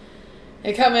dying.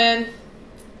 They come in,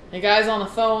 the guy's on the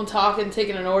phone talking,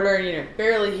 taking an order, and you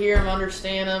barely hear him,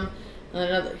 understand him.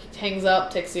 And then he hangs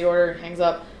up, takes the order, hangs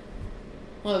up.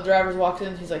 One of the drivers walks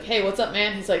in. He's like, "Hey, what's up,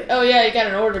 man?" He's like, "Oh yeah, you got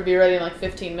an order to be ready in like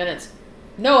 15 minutes."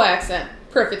 No accent.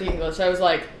 Perfect English. I was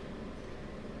like,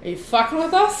 "Are you fucking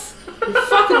with us? You're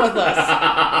fucking with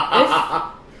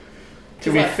us."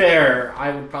 To be fair,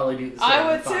 I would probably do the same. I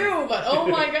would too, but oh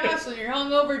my gosh, when you're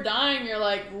hungover dying, you're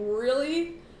like,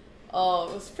 really? Oh,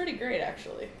 it was pretty great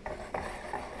actually.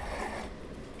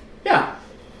 Yeah.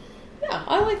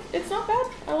 Yeah, it's not bad.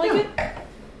 I like it.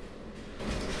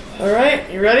 Alright,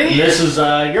 you ready? This is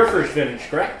your first vintage,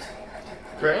 correct?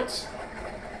 Correct.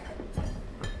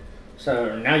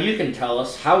 So now you can tell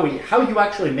us how you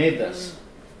actually made this.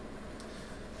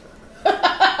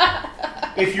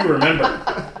 If you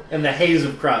remember, in the haze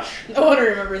of crush. No one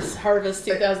remembers Harvest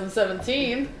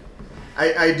 2017.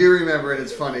 I do remember it.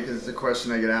 It's funny because it's a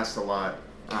question I get asked a lot.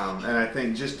 And I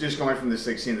think just going from the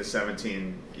 16 to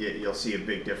 17, you'll see a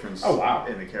big difference in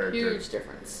the character. Huge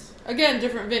difference. Again,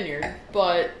 different vineyard,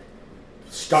 but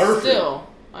Starfruit. Still,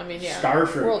 I mean, yeah.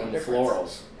 Starfruit and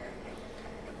florals.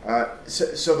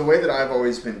 So the way that I've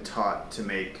always been taught to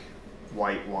make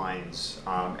white wines,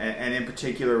 and in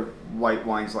particular white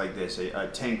wines like this, a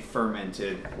tank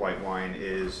fermented white wine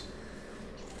is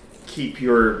keep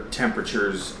your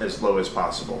temperatures as low as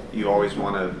possible. You always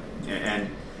want to, and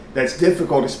that's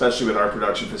difficult, especially with our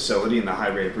production facility and the high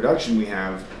rate of production we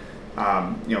have.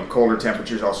 Colder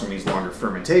temperatures also means longer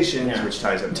fermentations, which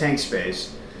ties up tank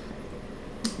space.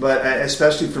 But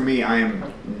especially for me, I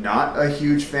am not a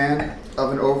huge fan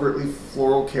of an overtly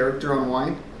floral character on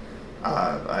wine.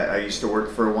 I used to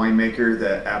work for a winemaker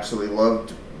that absolutely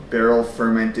loved barrel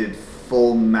fermented,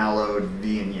 full mallowed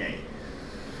Viognier,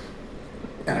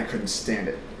 and I couldn't stand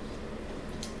it.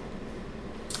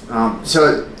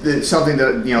 So it's something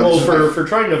that Well, for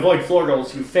trying to avoid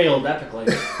florals, you failed epically.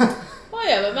 Well,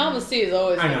 yeah, but Malvasia is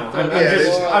always. I know.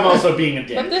 I'm also being a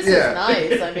dick. But this is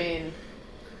nice. I mean.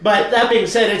 But that being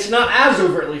said, it's not as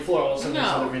overtly floral as some of these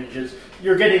other vintages.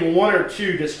 You're getting one or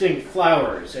two distinct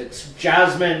flowers. It's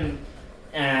jasmine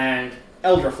and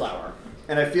elderflower.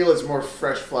 And I feel it's more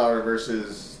fresh flower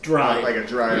versus dry, like a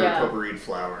drier potpourri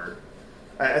flower.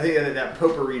 I think that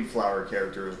potpourri flower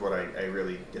character is what I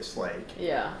really dislike.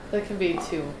 Yeah, that can be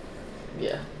too.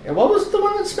 Yeah. And what was the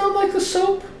one that smelled like the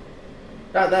soap?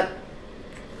 Like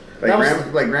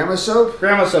grandma's soap?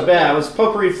 Grandma's soap, yeah. It was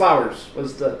potpourri flowers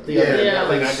was the other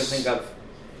thing I could think of.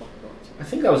 I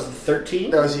think that was the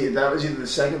 13. That was either the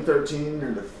second 13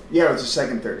 or it was the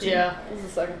second 13. Yeah, it was the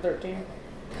second 13.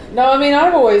 No, I mean,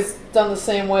 I've always done the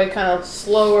same way, kind of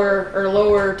slower or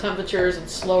lower temperatures and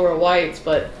slower whites,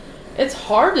 but it's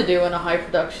hard to do in a high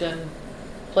production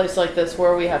place like this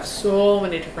where we have so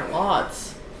many different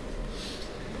lots.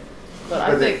 But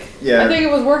I think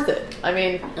it was worth it. I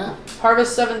mean,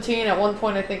 Harvest 17, at one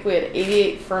point I think we had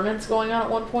 88 ferments going on at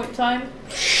one point in time.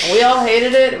 And we all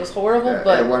hated it. It was horrible.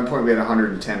 But at one point we had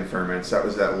 110 ferments. That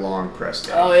was that long press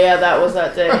day. Oh yeah, that was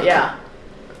that day. Yeah.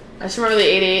 I just remember the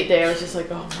 88 day. I was just like,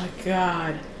 oh my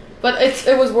god. But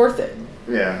it was worth it.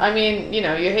 Yeah. I mean, you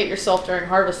hate yourself during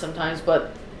harvest sometimes,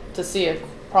 but to see a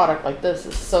product like this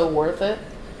is so worth it.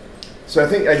 So I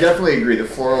definitely agree. The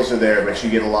florals are there, but you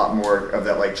get a lot more of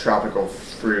that like tropical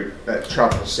fruit, that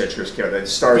tropical citrus character, that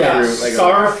starfruit, like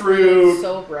starfruit,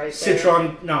 so bright.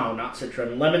 Citron, no, not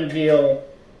citron, lemon peel.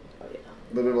 Oh yeah.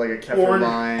 A little bit of like a kefir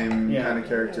lime kind of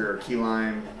character, or key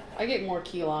lime. I get more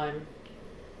key lime.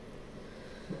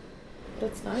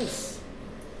 That's nice.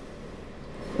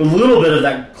 A little bit of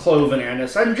that clove and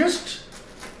anise.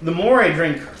 The more I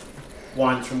drink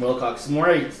wines from Wilcox, the more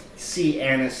I see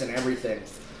anise in everything.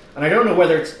 And I don't know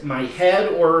whether it's my head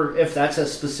or if that's a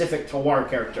specific terroir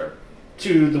character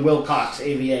to the Wilcox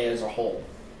AVA as a whole.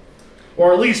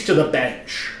 Or at least to the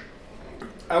bench.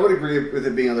 I would agree with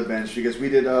it being on the bench because we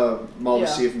did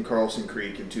Malvasia from Carlson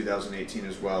Creek in 2018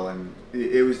 as well, and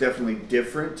it was definitely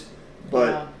different,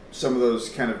 but some of those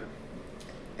kind of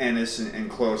anise and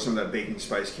clove, some of that baking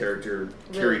spice character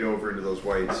carried over into those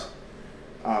whites.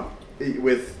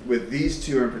 With these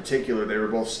two in particular, they were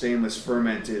both stainless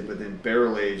fermented, but then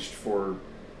barrel aged for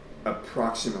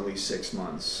approximately 6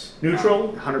 months.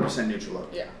 Neutral? 100% neutral oak.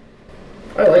 Yeah.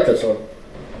 I like this one.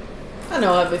 I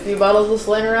know I have a few bottles of this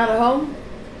laying around at home.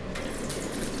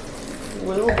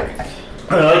 Will drink.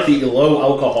 I like the low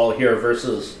alcohol here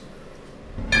versus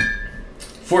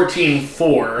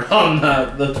 14.4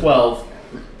 on the 12.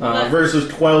 Versus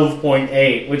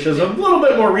 12.8, which is a little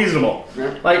bit more reasonable.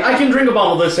 Yeah. Like, I can drink a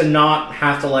bottle of this and not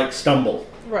have to, stumble.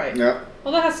 Right. Yeah.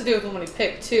 Well, that has to do with when we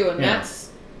pick, too, and Matt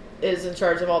is in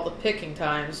charge of all the picking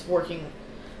times, working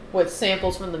with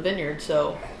samples from the vineyard,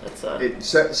 so that's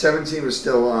 17 was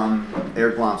still,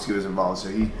 Eric Blomsky was involved, so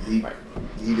he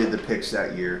did the picks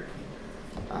that year.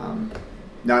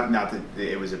 Not that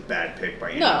it was a bad pick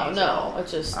by any means. No,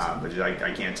 it's just... but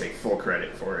I can't take full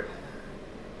credit for it.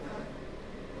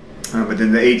 But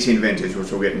then the 18 vintage,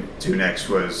 which we'll get into next,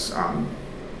 was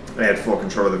they had full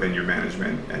control of the vineyard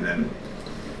management and then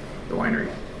the winery.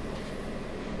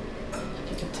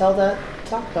 You can tell that.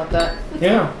 Talk about that.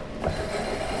 Yeah.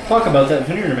 Talk about that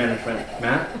vineyard management,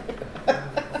 Matt.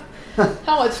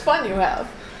 How much fun you have.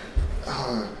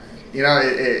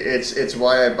 It's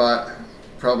why I bought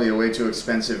probably a way too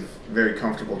expensive, very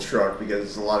comfortable truck because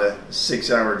it's a lot of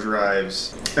 6-hour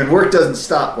drives. And work doesn't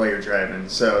stop while you're driving,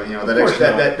 so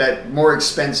that more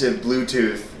expensive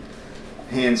Bluetooth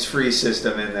hands-free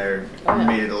system in there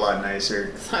made it a lot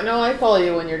nicer. I know I call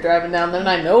you when you're driving down there, and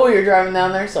I know you're driving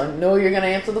down there, so I know you're going to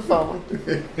answer the phone.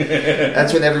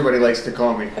 That's when everybody likes to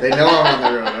call me. They know I'm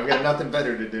on the road. I've got nothing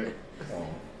better to do.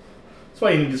 That's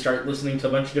why you need to start listening to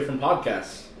a bunch of different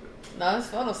podcasts. No, his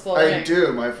phone will still ring. I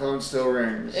do. My phone still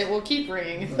rings. It will keep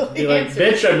ringing. Be like,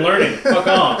 bitch, I'm learning. Fuck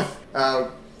off.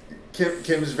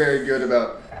 Kim's very good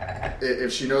about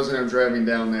if she knows that I'm driving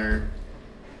down there.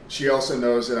 She also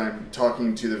knows that I'm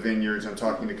talking to the vineyards, I'm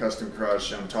talking to Custom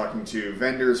Crush, I'm talking to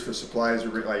vendors for supplies.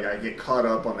 Like I get caught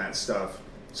up on that stuff,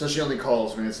 so she only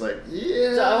calls when it's like,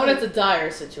 yeah. So when it's a dire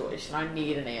situation, I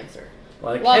need an answer.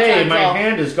 Like, hey, my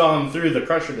hand has gone through the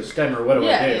crusher to stem, or what do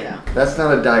I do? You know. That's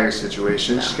not a dire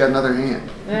situation. No. She's got another hand.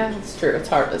 Yeah, that's true. It's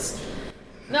harvest.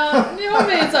 No, what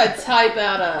means I type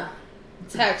out a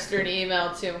text or an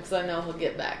email to him because I know he'll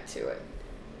get back to it,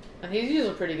 and he's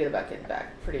usually pretty good about getting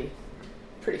back pretty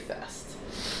fast.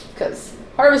 Because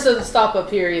harvest doesn't stop up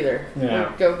here either.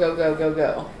 Yeah.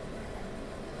 Go.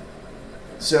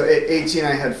 So at 18,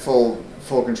 I had full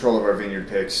control of our vineyard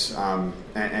picks,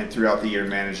 and throughout the year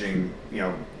managing,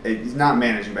 not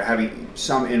managing, but having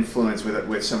some influence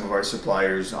with some of our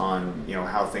suppliers on,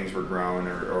 how things were grown,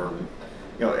 or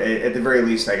at the very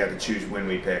least, I got to choose when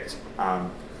we picked.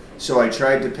 So I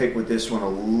tried to pick with this one a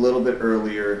little bit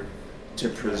earlier to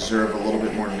preserve a little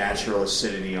bit more natural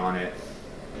acidity on it.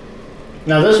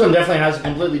 Now this one definitely has a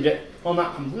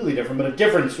not completely different, but a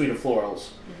different suite of florals.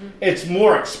 Mm-hmm. It's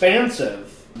more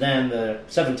expansive than the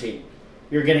 17.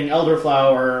 You're getting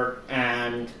elderflower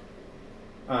and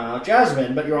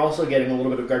jasmine, but you're also getting a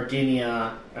little bit of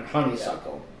gardenia and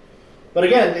honeysuckle. But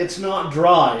again, it's not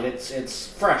dried. It's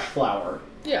fresh flower.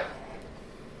 Yeah.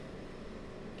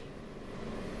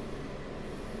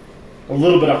 A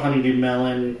little bit of honeydew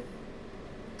melon.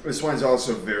 This wine's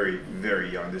also very, very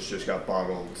young. This just got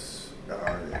bottled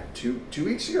 2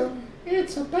 weeks ago.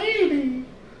 It's a baby,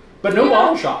 but no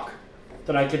bottle shock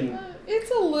that I can. It's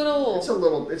a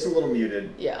little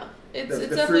muted. Yeah, it's the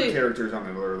definitely fruit characters on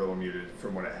it are a little muted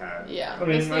from what it had. Yeah, I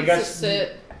mean, I guess to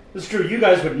sit. It's true. You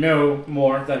guys would know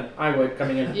more than I would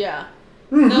coming in. Yeah.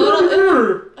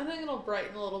 No, I think it'll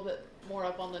brighten a little bit more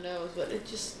up on the nose, but we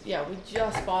just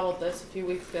bottled this a few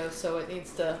weeks ago, so it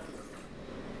needs to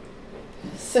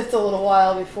sit a little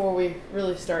while before we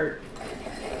really start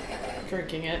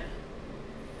drinking it.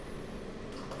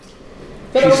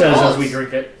 But she says as we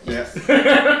drink it. Yeah.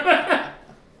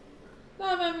 No,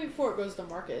 I mean before it goes to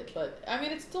market, but I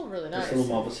mean it's still really nice. This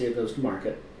little Malvasia goes to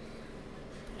market.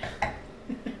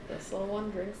 This little one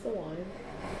drinks the wine.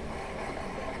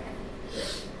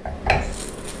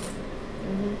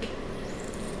 Mm-hmm.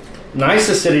 Nice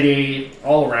acidity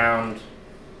all around.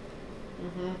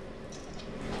 Mm-hmm.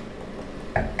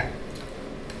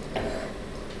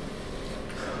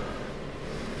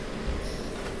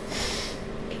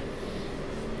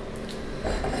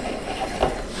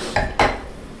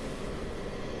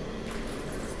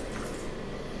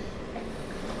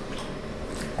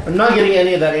 I'm not getting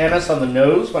any of that anise on the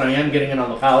nose, but I am getting it on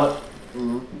the palate.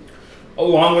 Mm-hmm.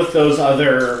 Along with those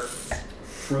other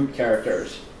fruit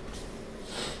characters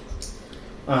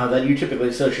that you typically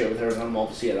associate with Arizona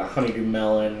Malvasia, the honeydew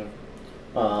melon,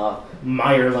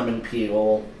 Meyer lemon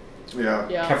peel,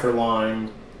 Kefir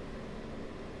lime.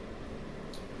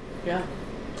 Yeah.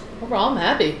 Overall, I'm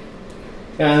happy.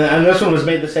 And this one was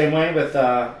made the same way with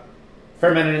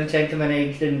fermented in tank and then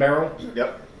aged in barrel.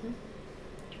 Yep.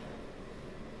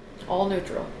 All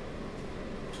neutral.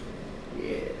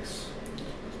 Yes.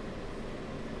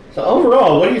 So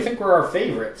overall, what do you think were our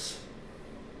favorites?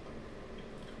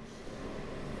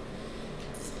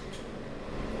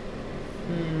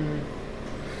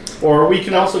 Or we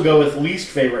can also go with least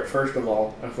favorite first of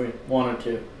all, if we wanted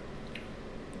to.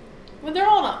 Well, they're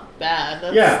all not bad.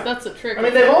 That's a trick. I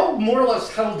mean, they've all more or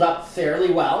less held up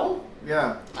fairly well.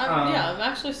 Yeah. I'm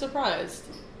actually surprised.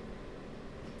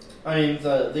 I mean,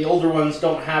 the older ones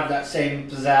don't have that same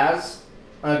pizzazz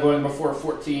going before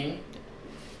 14.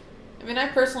 I mean, I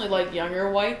personally like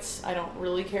younger whites. I don't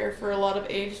really care for a lot of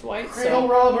aged whites. Cradle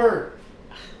robber!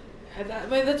 I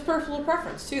mean, that's personal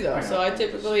preference, too, though. So I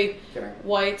typically,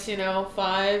 whites,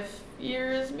 5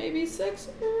 years, maybe 6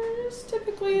 years,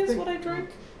 typically is what I drink.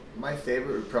 My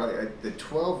favorite would probably, the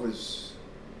 12 was,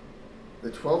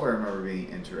 the 12 I remember being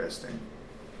interesting.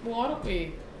 Well, why don't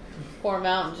we pour them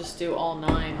out and just do all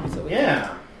 9? So we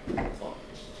yeah. Well,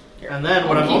 and then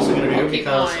what I'm also going to do,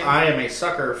 because I am a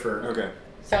sucker for... Okay.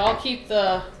 So I'll keep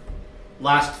the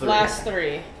last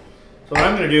 3. So what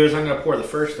I'm going to do is I'm going to pour the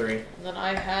first 3. And then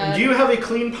I have... And do you have a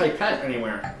clean pipette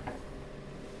anywhere?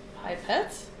 Pipette?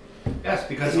 pipettes? Yes,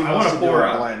 because He I wants want to to do pour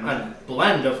a a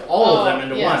blend of all of them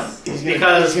into yes. one. He's gonna-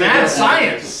 Because he's gonna mad do that.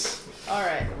 science. All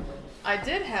right. I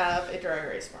did have a dry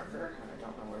erase marker. I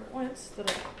don't know where it went.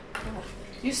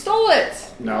 You stole it!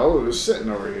 No, it was sitting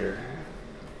over here.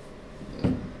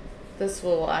 This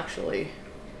will actually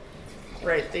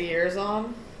write the years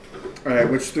on. All right,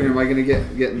 which three am I going to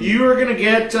get? You are going to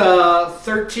get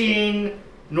 13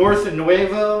 North and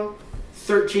Nuevo,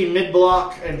 13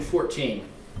 Mid-Block, and 14.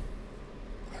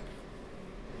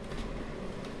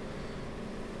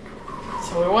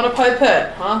 So we want a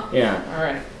pipette, huh? Yeah. All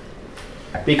right.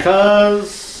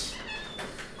 Because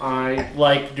I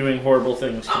like doing horrible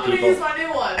things to I'm going to people. use my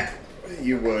new one.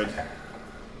 You would.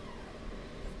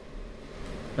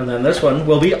 And then this one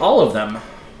will be all of them.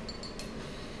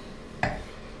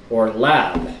 Or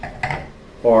lab.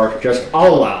 Or just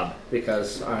all lab,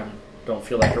 because I don't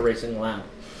feel like erasing lab.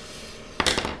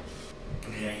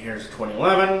 Okay, here's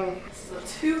 2011. This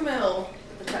is a 2 mil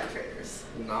at the Tech Traders.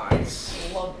 Nice.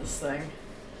 I love this thing.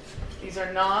 These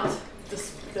are not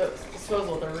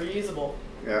disposable, they're reusable.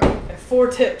 Yeah. And 4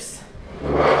 tips.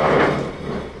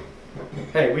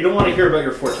 Hey, we don't want to hear about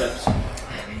your 4 tips.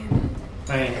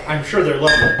 I'm sure they're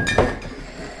lovely.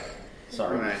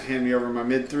 Sorry. All right, hand me over my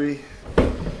mid 3.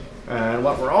 And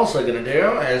what we're also going to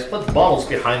do is put the bottles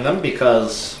behind them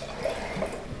because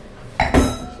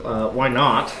why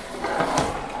not?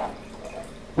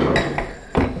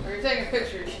 When you're taking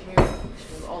pictures, you can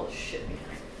use all the shit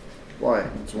behind. Why?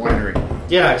 It's a winery.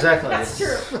 Yeah, exactly. That's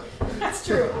true. That's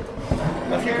true. If you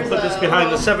can Here's put this a behind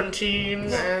the little 17 and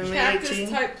the 18. Cactus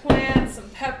type plant, some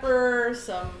pepper,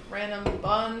 some random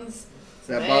buns.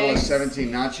 That some bottle of eggs, 17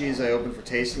 nachos I opened for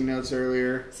tasting notes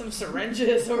earlier. some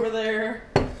syringes over there.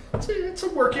 It's a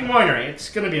working winery. It's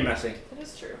going to be messy. That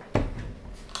is true.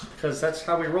 Because that's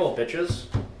how we roll, bitches.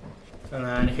 And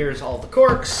then here's all the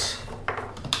corks.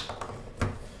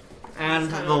 And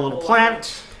It's kind the of little cool.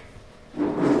 plant.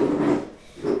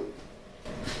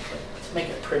 Let's make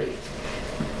it pretty.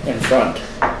 In front.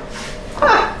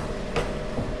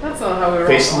 That's not how we roll.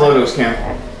 Face the logos,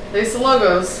 Cam. Face the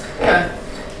logos. Okay.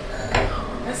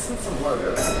 Missing some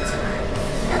logos.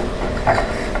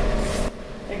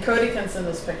 And Cody can send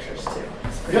us pictures too.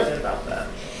 He's pretty Yep. good about that.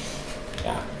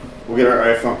 Yeah. We'll get our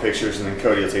iPhone pictures and then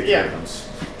Cody will take Yeah. the ones.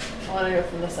 I want to go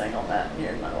from this angle, Matt. You're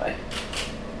in my way.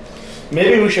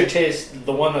 Maybe we should taste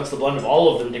the one that's the blend of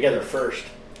all of them together first.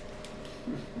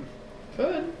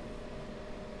 Good.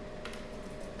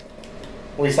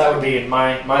 At least that would be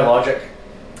my logic.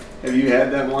 Have you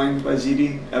had that wine by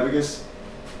ZD Abacus?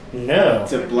 No.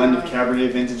 It's a blend of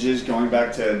Cabernet vintages going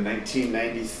back to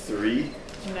 1993.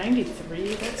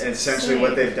 93? That's And essentially insane.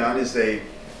 what they've done is they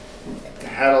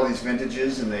had all these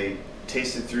vintages and they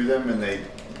tasted through them and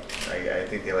I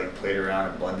think they like played around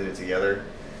and blended it together.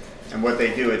 And what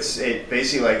they do, it's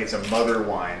basically like it's a mother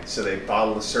wine. So they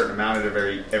bottle a certain amount of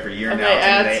it every year And now, they and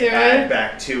add they to add it?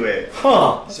 back to it.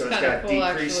 Huh. So it's kinda got cool,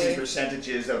 decreasing actually.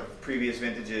 percentages of previous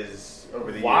vintages over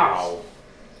the years. Wow.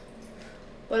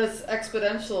 But it's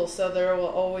exponential, so there will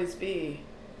always be.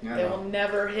 Yeah, They no. will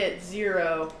never hit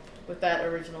 0 with that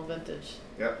original vintage.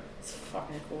 Yep. It's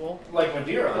fucking cool. Like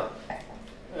Madeira.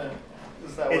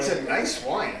 Is that It's what a nice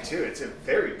wine too. It's a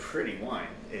very pretty wine.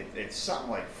 It's something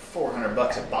like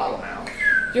 $400 a bottle now.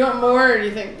 Do you want more, or do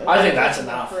you think? I think that's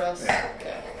enough. for us. Yeah.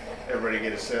 Okay. Everybody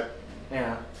get a sip.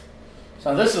 Yeah.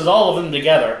 So this is all of them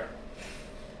together.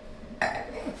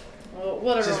 Well,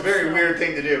 whatever. It's just a very weird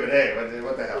thing to do, but hey,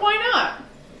 what the hell? Why not?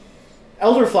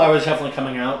 Elderflower is definitely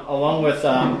coming out, along with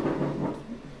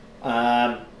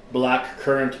black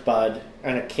currant bud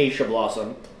and acacia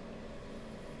blossom.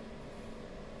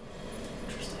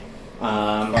 Interesting.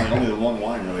 Only the one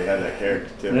wine really had that character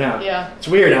too. Yeah. Yeah, It's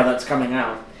weird how that's coming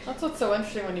out. that's what's so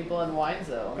interesting when you blend wines,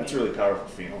 though. That's a really powerful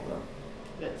phenol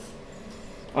though. It is.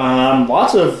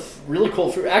 Lots of really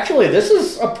cool fruit. Actually, this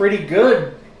is a pretty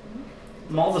good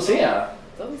Malvasia.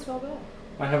 Doesn't smell bad.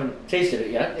 I haven't tasted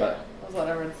it yet, Yeah. but Let's let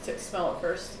everyone smell it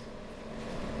first.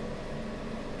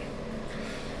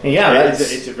 yeah, that's,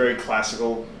 it's a very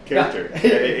classical character.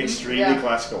 Yeah. Extremely Yeah.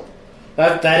 classical.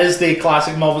 that is the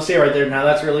classic Malvasia right there. Now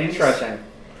that's really interesting.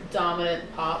 Dominant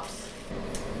hops.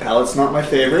 Palate's not my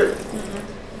favorite.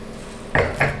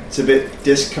 It's a bit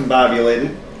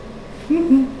discombobulated.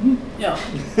 Yeah.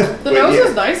 The But nose yeah.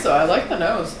 is nice, though. I like the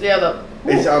nose. Yeah,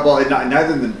 It's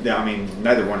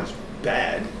neither one is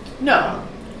bad. No.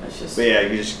 It's just... But yeah,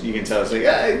 you can tell it's like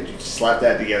you just slap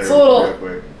that together It's a little- real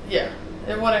quick. Yeah.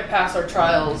 It wouldn't pass our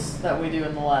trials that we do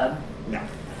in the lab. No.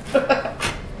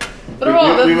 But overall,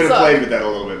 it we doesn't would have suck. played with that a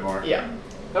little bit more. Yeah.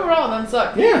 Overall, it doesn't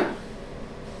suck. Yeah, it's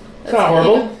That's not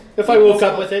horrible. even- If I woke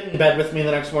up with it in bed with me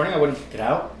the next morning, I wouldn't kick it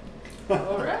out.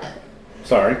 Alright.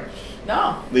 Sorry.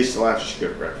 No. At least the last should go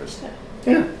to breakfast.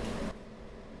 Yeah.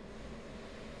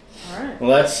 All right.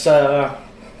 Let's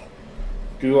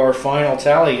do our final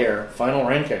tally here. Final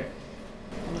ranking.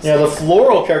 Yeah, the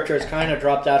floral character has kind of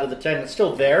dropped out of the 10. It's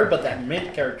still there, but that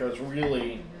mint character is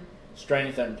really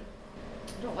strengthened.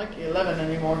 I don't like the 11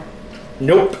 anymore.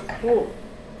 Nope. Ooh.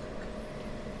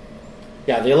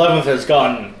 Yeah, the 11th has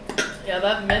gone. Yeah,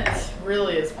 that mint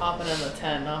really is popping in the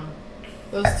 10.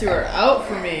 Those two are out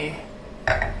for me.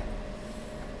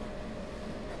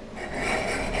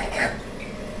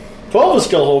 '12 is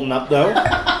still holding up, though.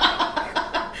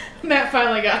 Matt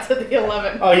finally got to the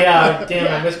 11. Oh, yeah.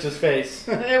 Damn, I missed his face.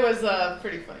 It was a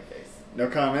pretty funny face. No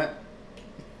comment?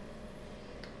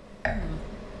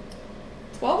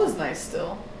 12 is nice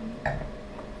still.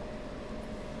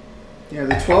 Yeah,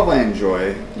 the 12 I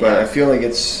enjoy, but I feel like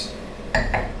it's...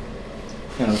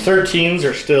 You know, 13s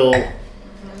are still They're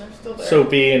still there.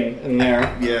 soapy and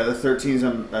there. Yeah, the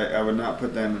 13s, I would not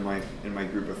put them in my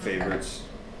group of favorites.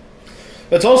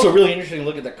 It's also really interesting to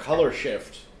look at the color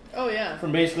shift. Oh, yeah.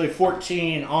 From basically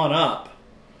 14 on up.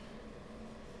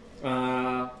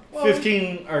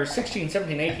 15 or 16,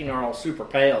 17, 18 are all super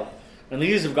pale. And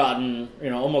these have gotten,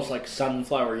 almost like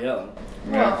sunflower yellow.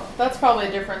 Well, that's probably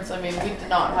a difference. I mean, we did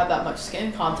not have that much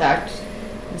skin contact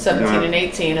in 17 and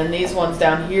 18, and these ones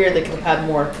down here, they could have had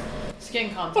more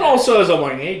skin contact. But also as a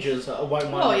wine ages, a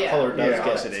wine color does get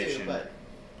oxidation. But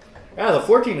yeah, the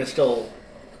 14 is still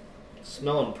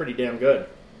smelling pretty damn good.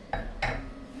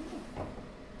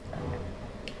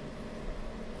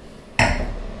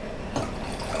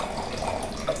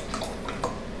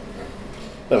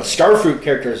 The starfruit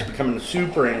character is becoming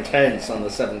super intense on the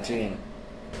 17.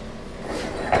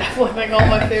 I think all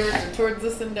my favorites are towards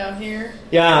this end down here.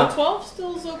 Yeah. The 12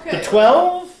 still is okay. The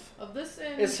 12 of this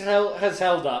end has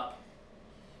held up.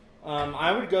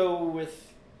 I would go with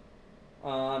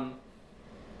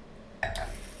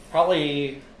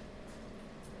probably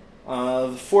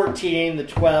the 14, the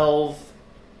 12,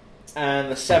 and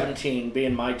the 17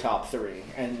 being my top three,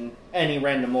 and any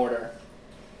random order.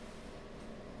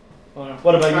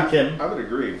 What about you, Kim? I would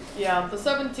agree. Yeah, the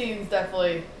 17 is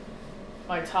definitely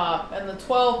my top, and the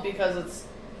 12 because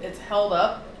it's held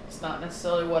up. It's not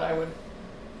necessarily what I would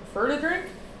prefer to drink,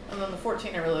 and then the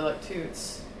 14 I really like too.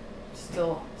 It's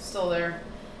still there.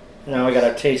 Now we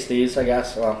gotta taste these, I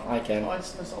guess. Well, I can. Oh, I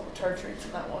just missed all the tartrates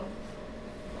in that one.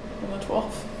 And the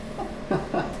 12.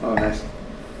 Oh, nice.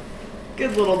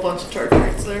 Good little bunch of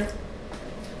tartrates there.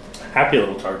 Happy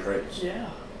little tartrates. Yeah.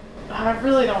 I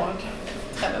really don't want to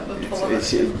kind of the 12.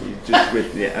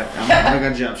 I'm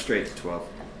going to jump straight to 12.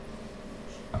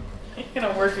 You're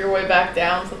going to work your way back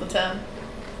down to the 10.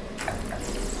 I don't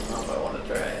know if I want to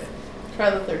try it. Try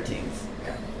the 13s.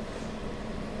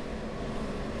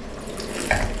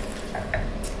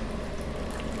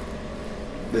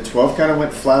 The 12 kind of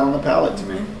went flat on the palate to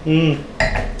me.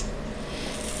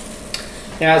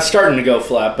 Yeah, it's starting to go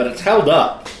flat, but it's held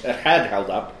up. It had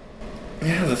held up.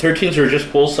 Yeah, the 13s are just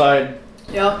poolside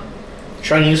Yep.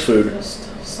 Chinese food. Just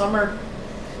summer.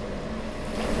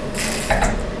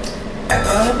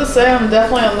 I have to say, I'm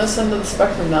definitely on this end of the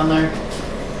spectrum down there.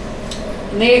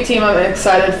 In the 18, I'm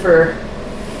excited for.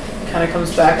 Kind of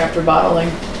comes back after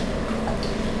bottling.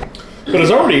 But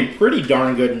it's already pretty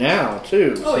darn good now,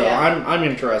 too. Oh, so yeah. I'm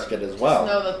interested as well.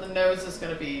 Just know that the nose is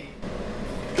going to be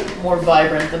more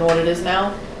vibrant than what it is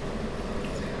now.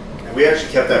 And we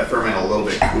actually kept that ferment a little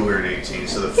bit cooler in 18,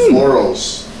 so the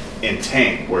florals in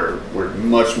tank were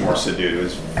much more subdued. It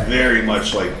was very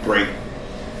much like bright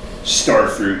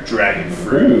starfruit, dragon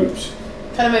fruit.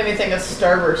 Kind of made me think of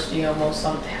Starbursty almost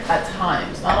at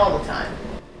times, not all the time.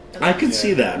 I could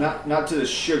see that. Not to the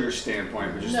sugar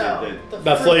standpoint, but just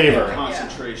the flavor. The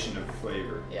concentration of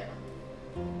flavor. Yeah.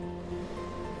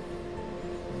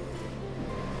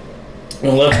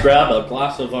 Well, let's grab a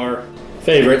glass of our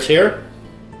favorites here.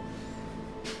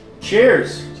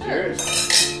 Cheers. Cheers.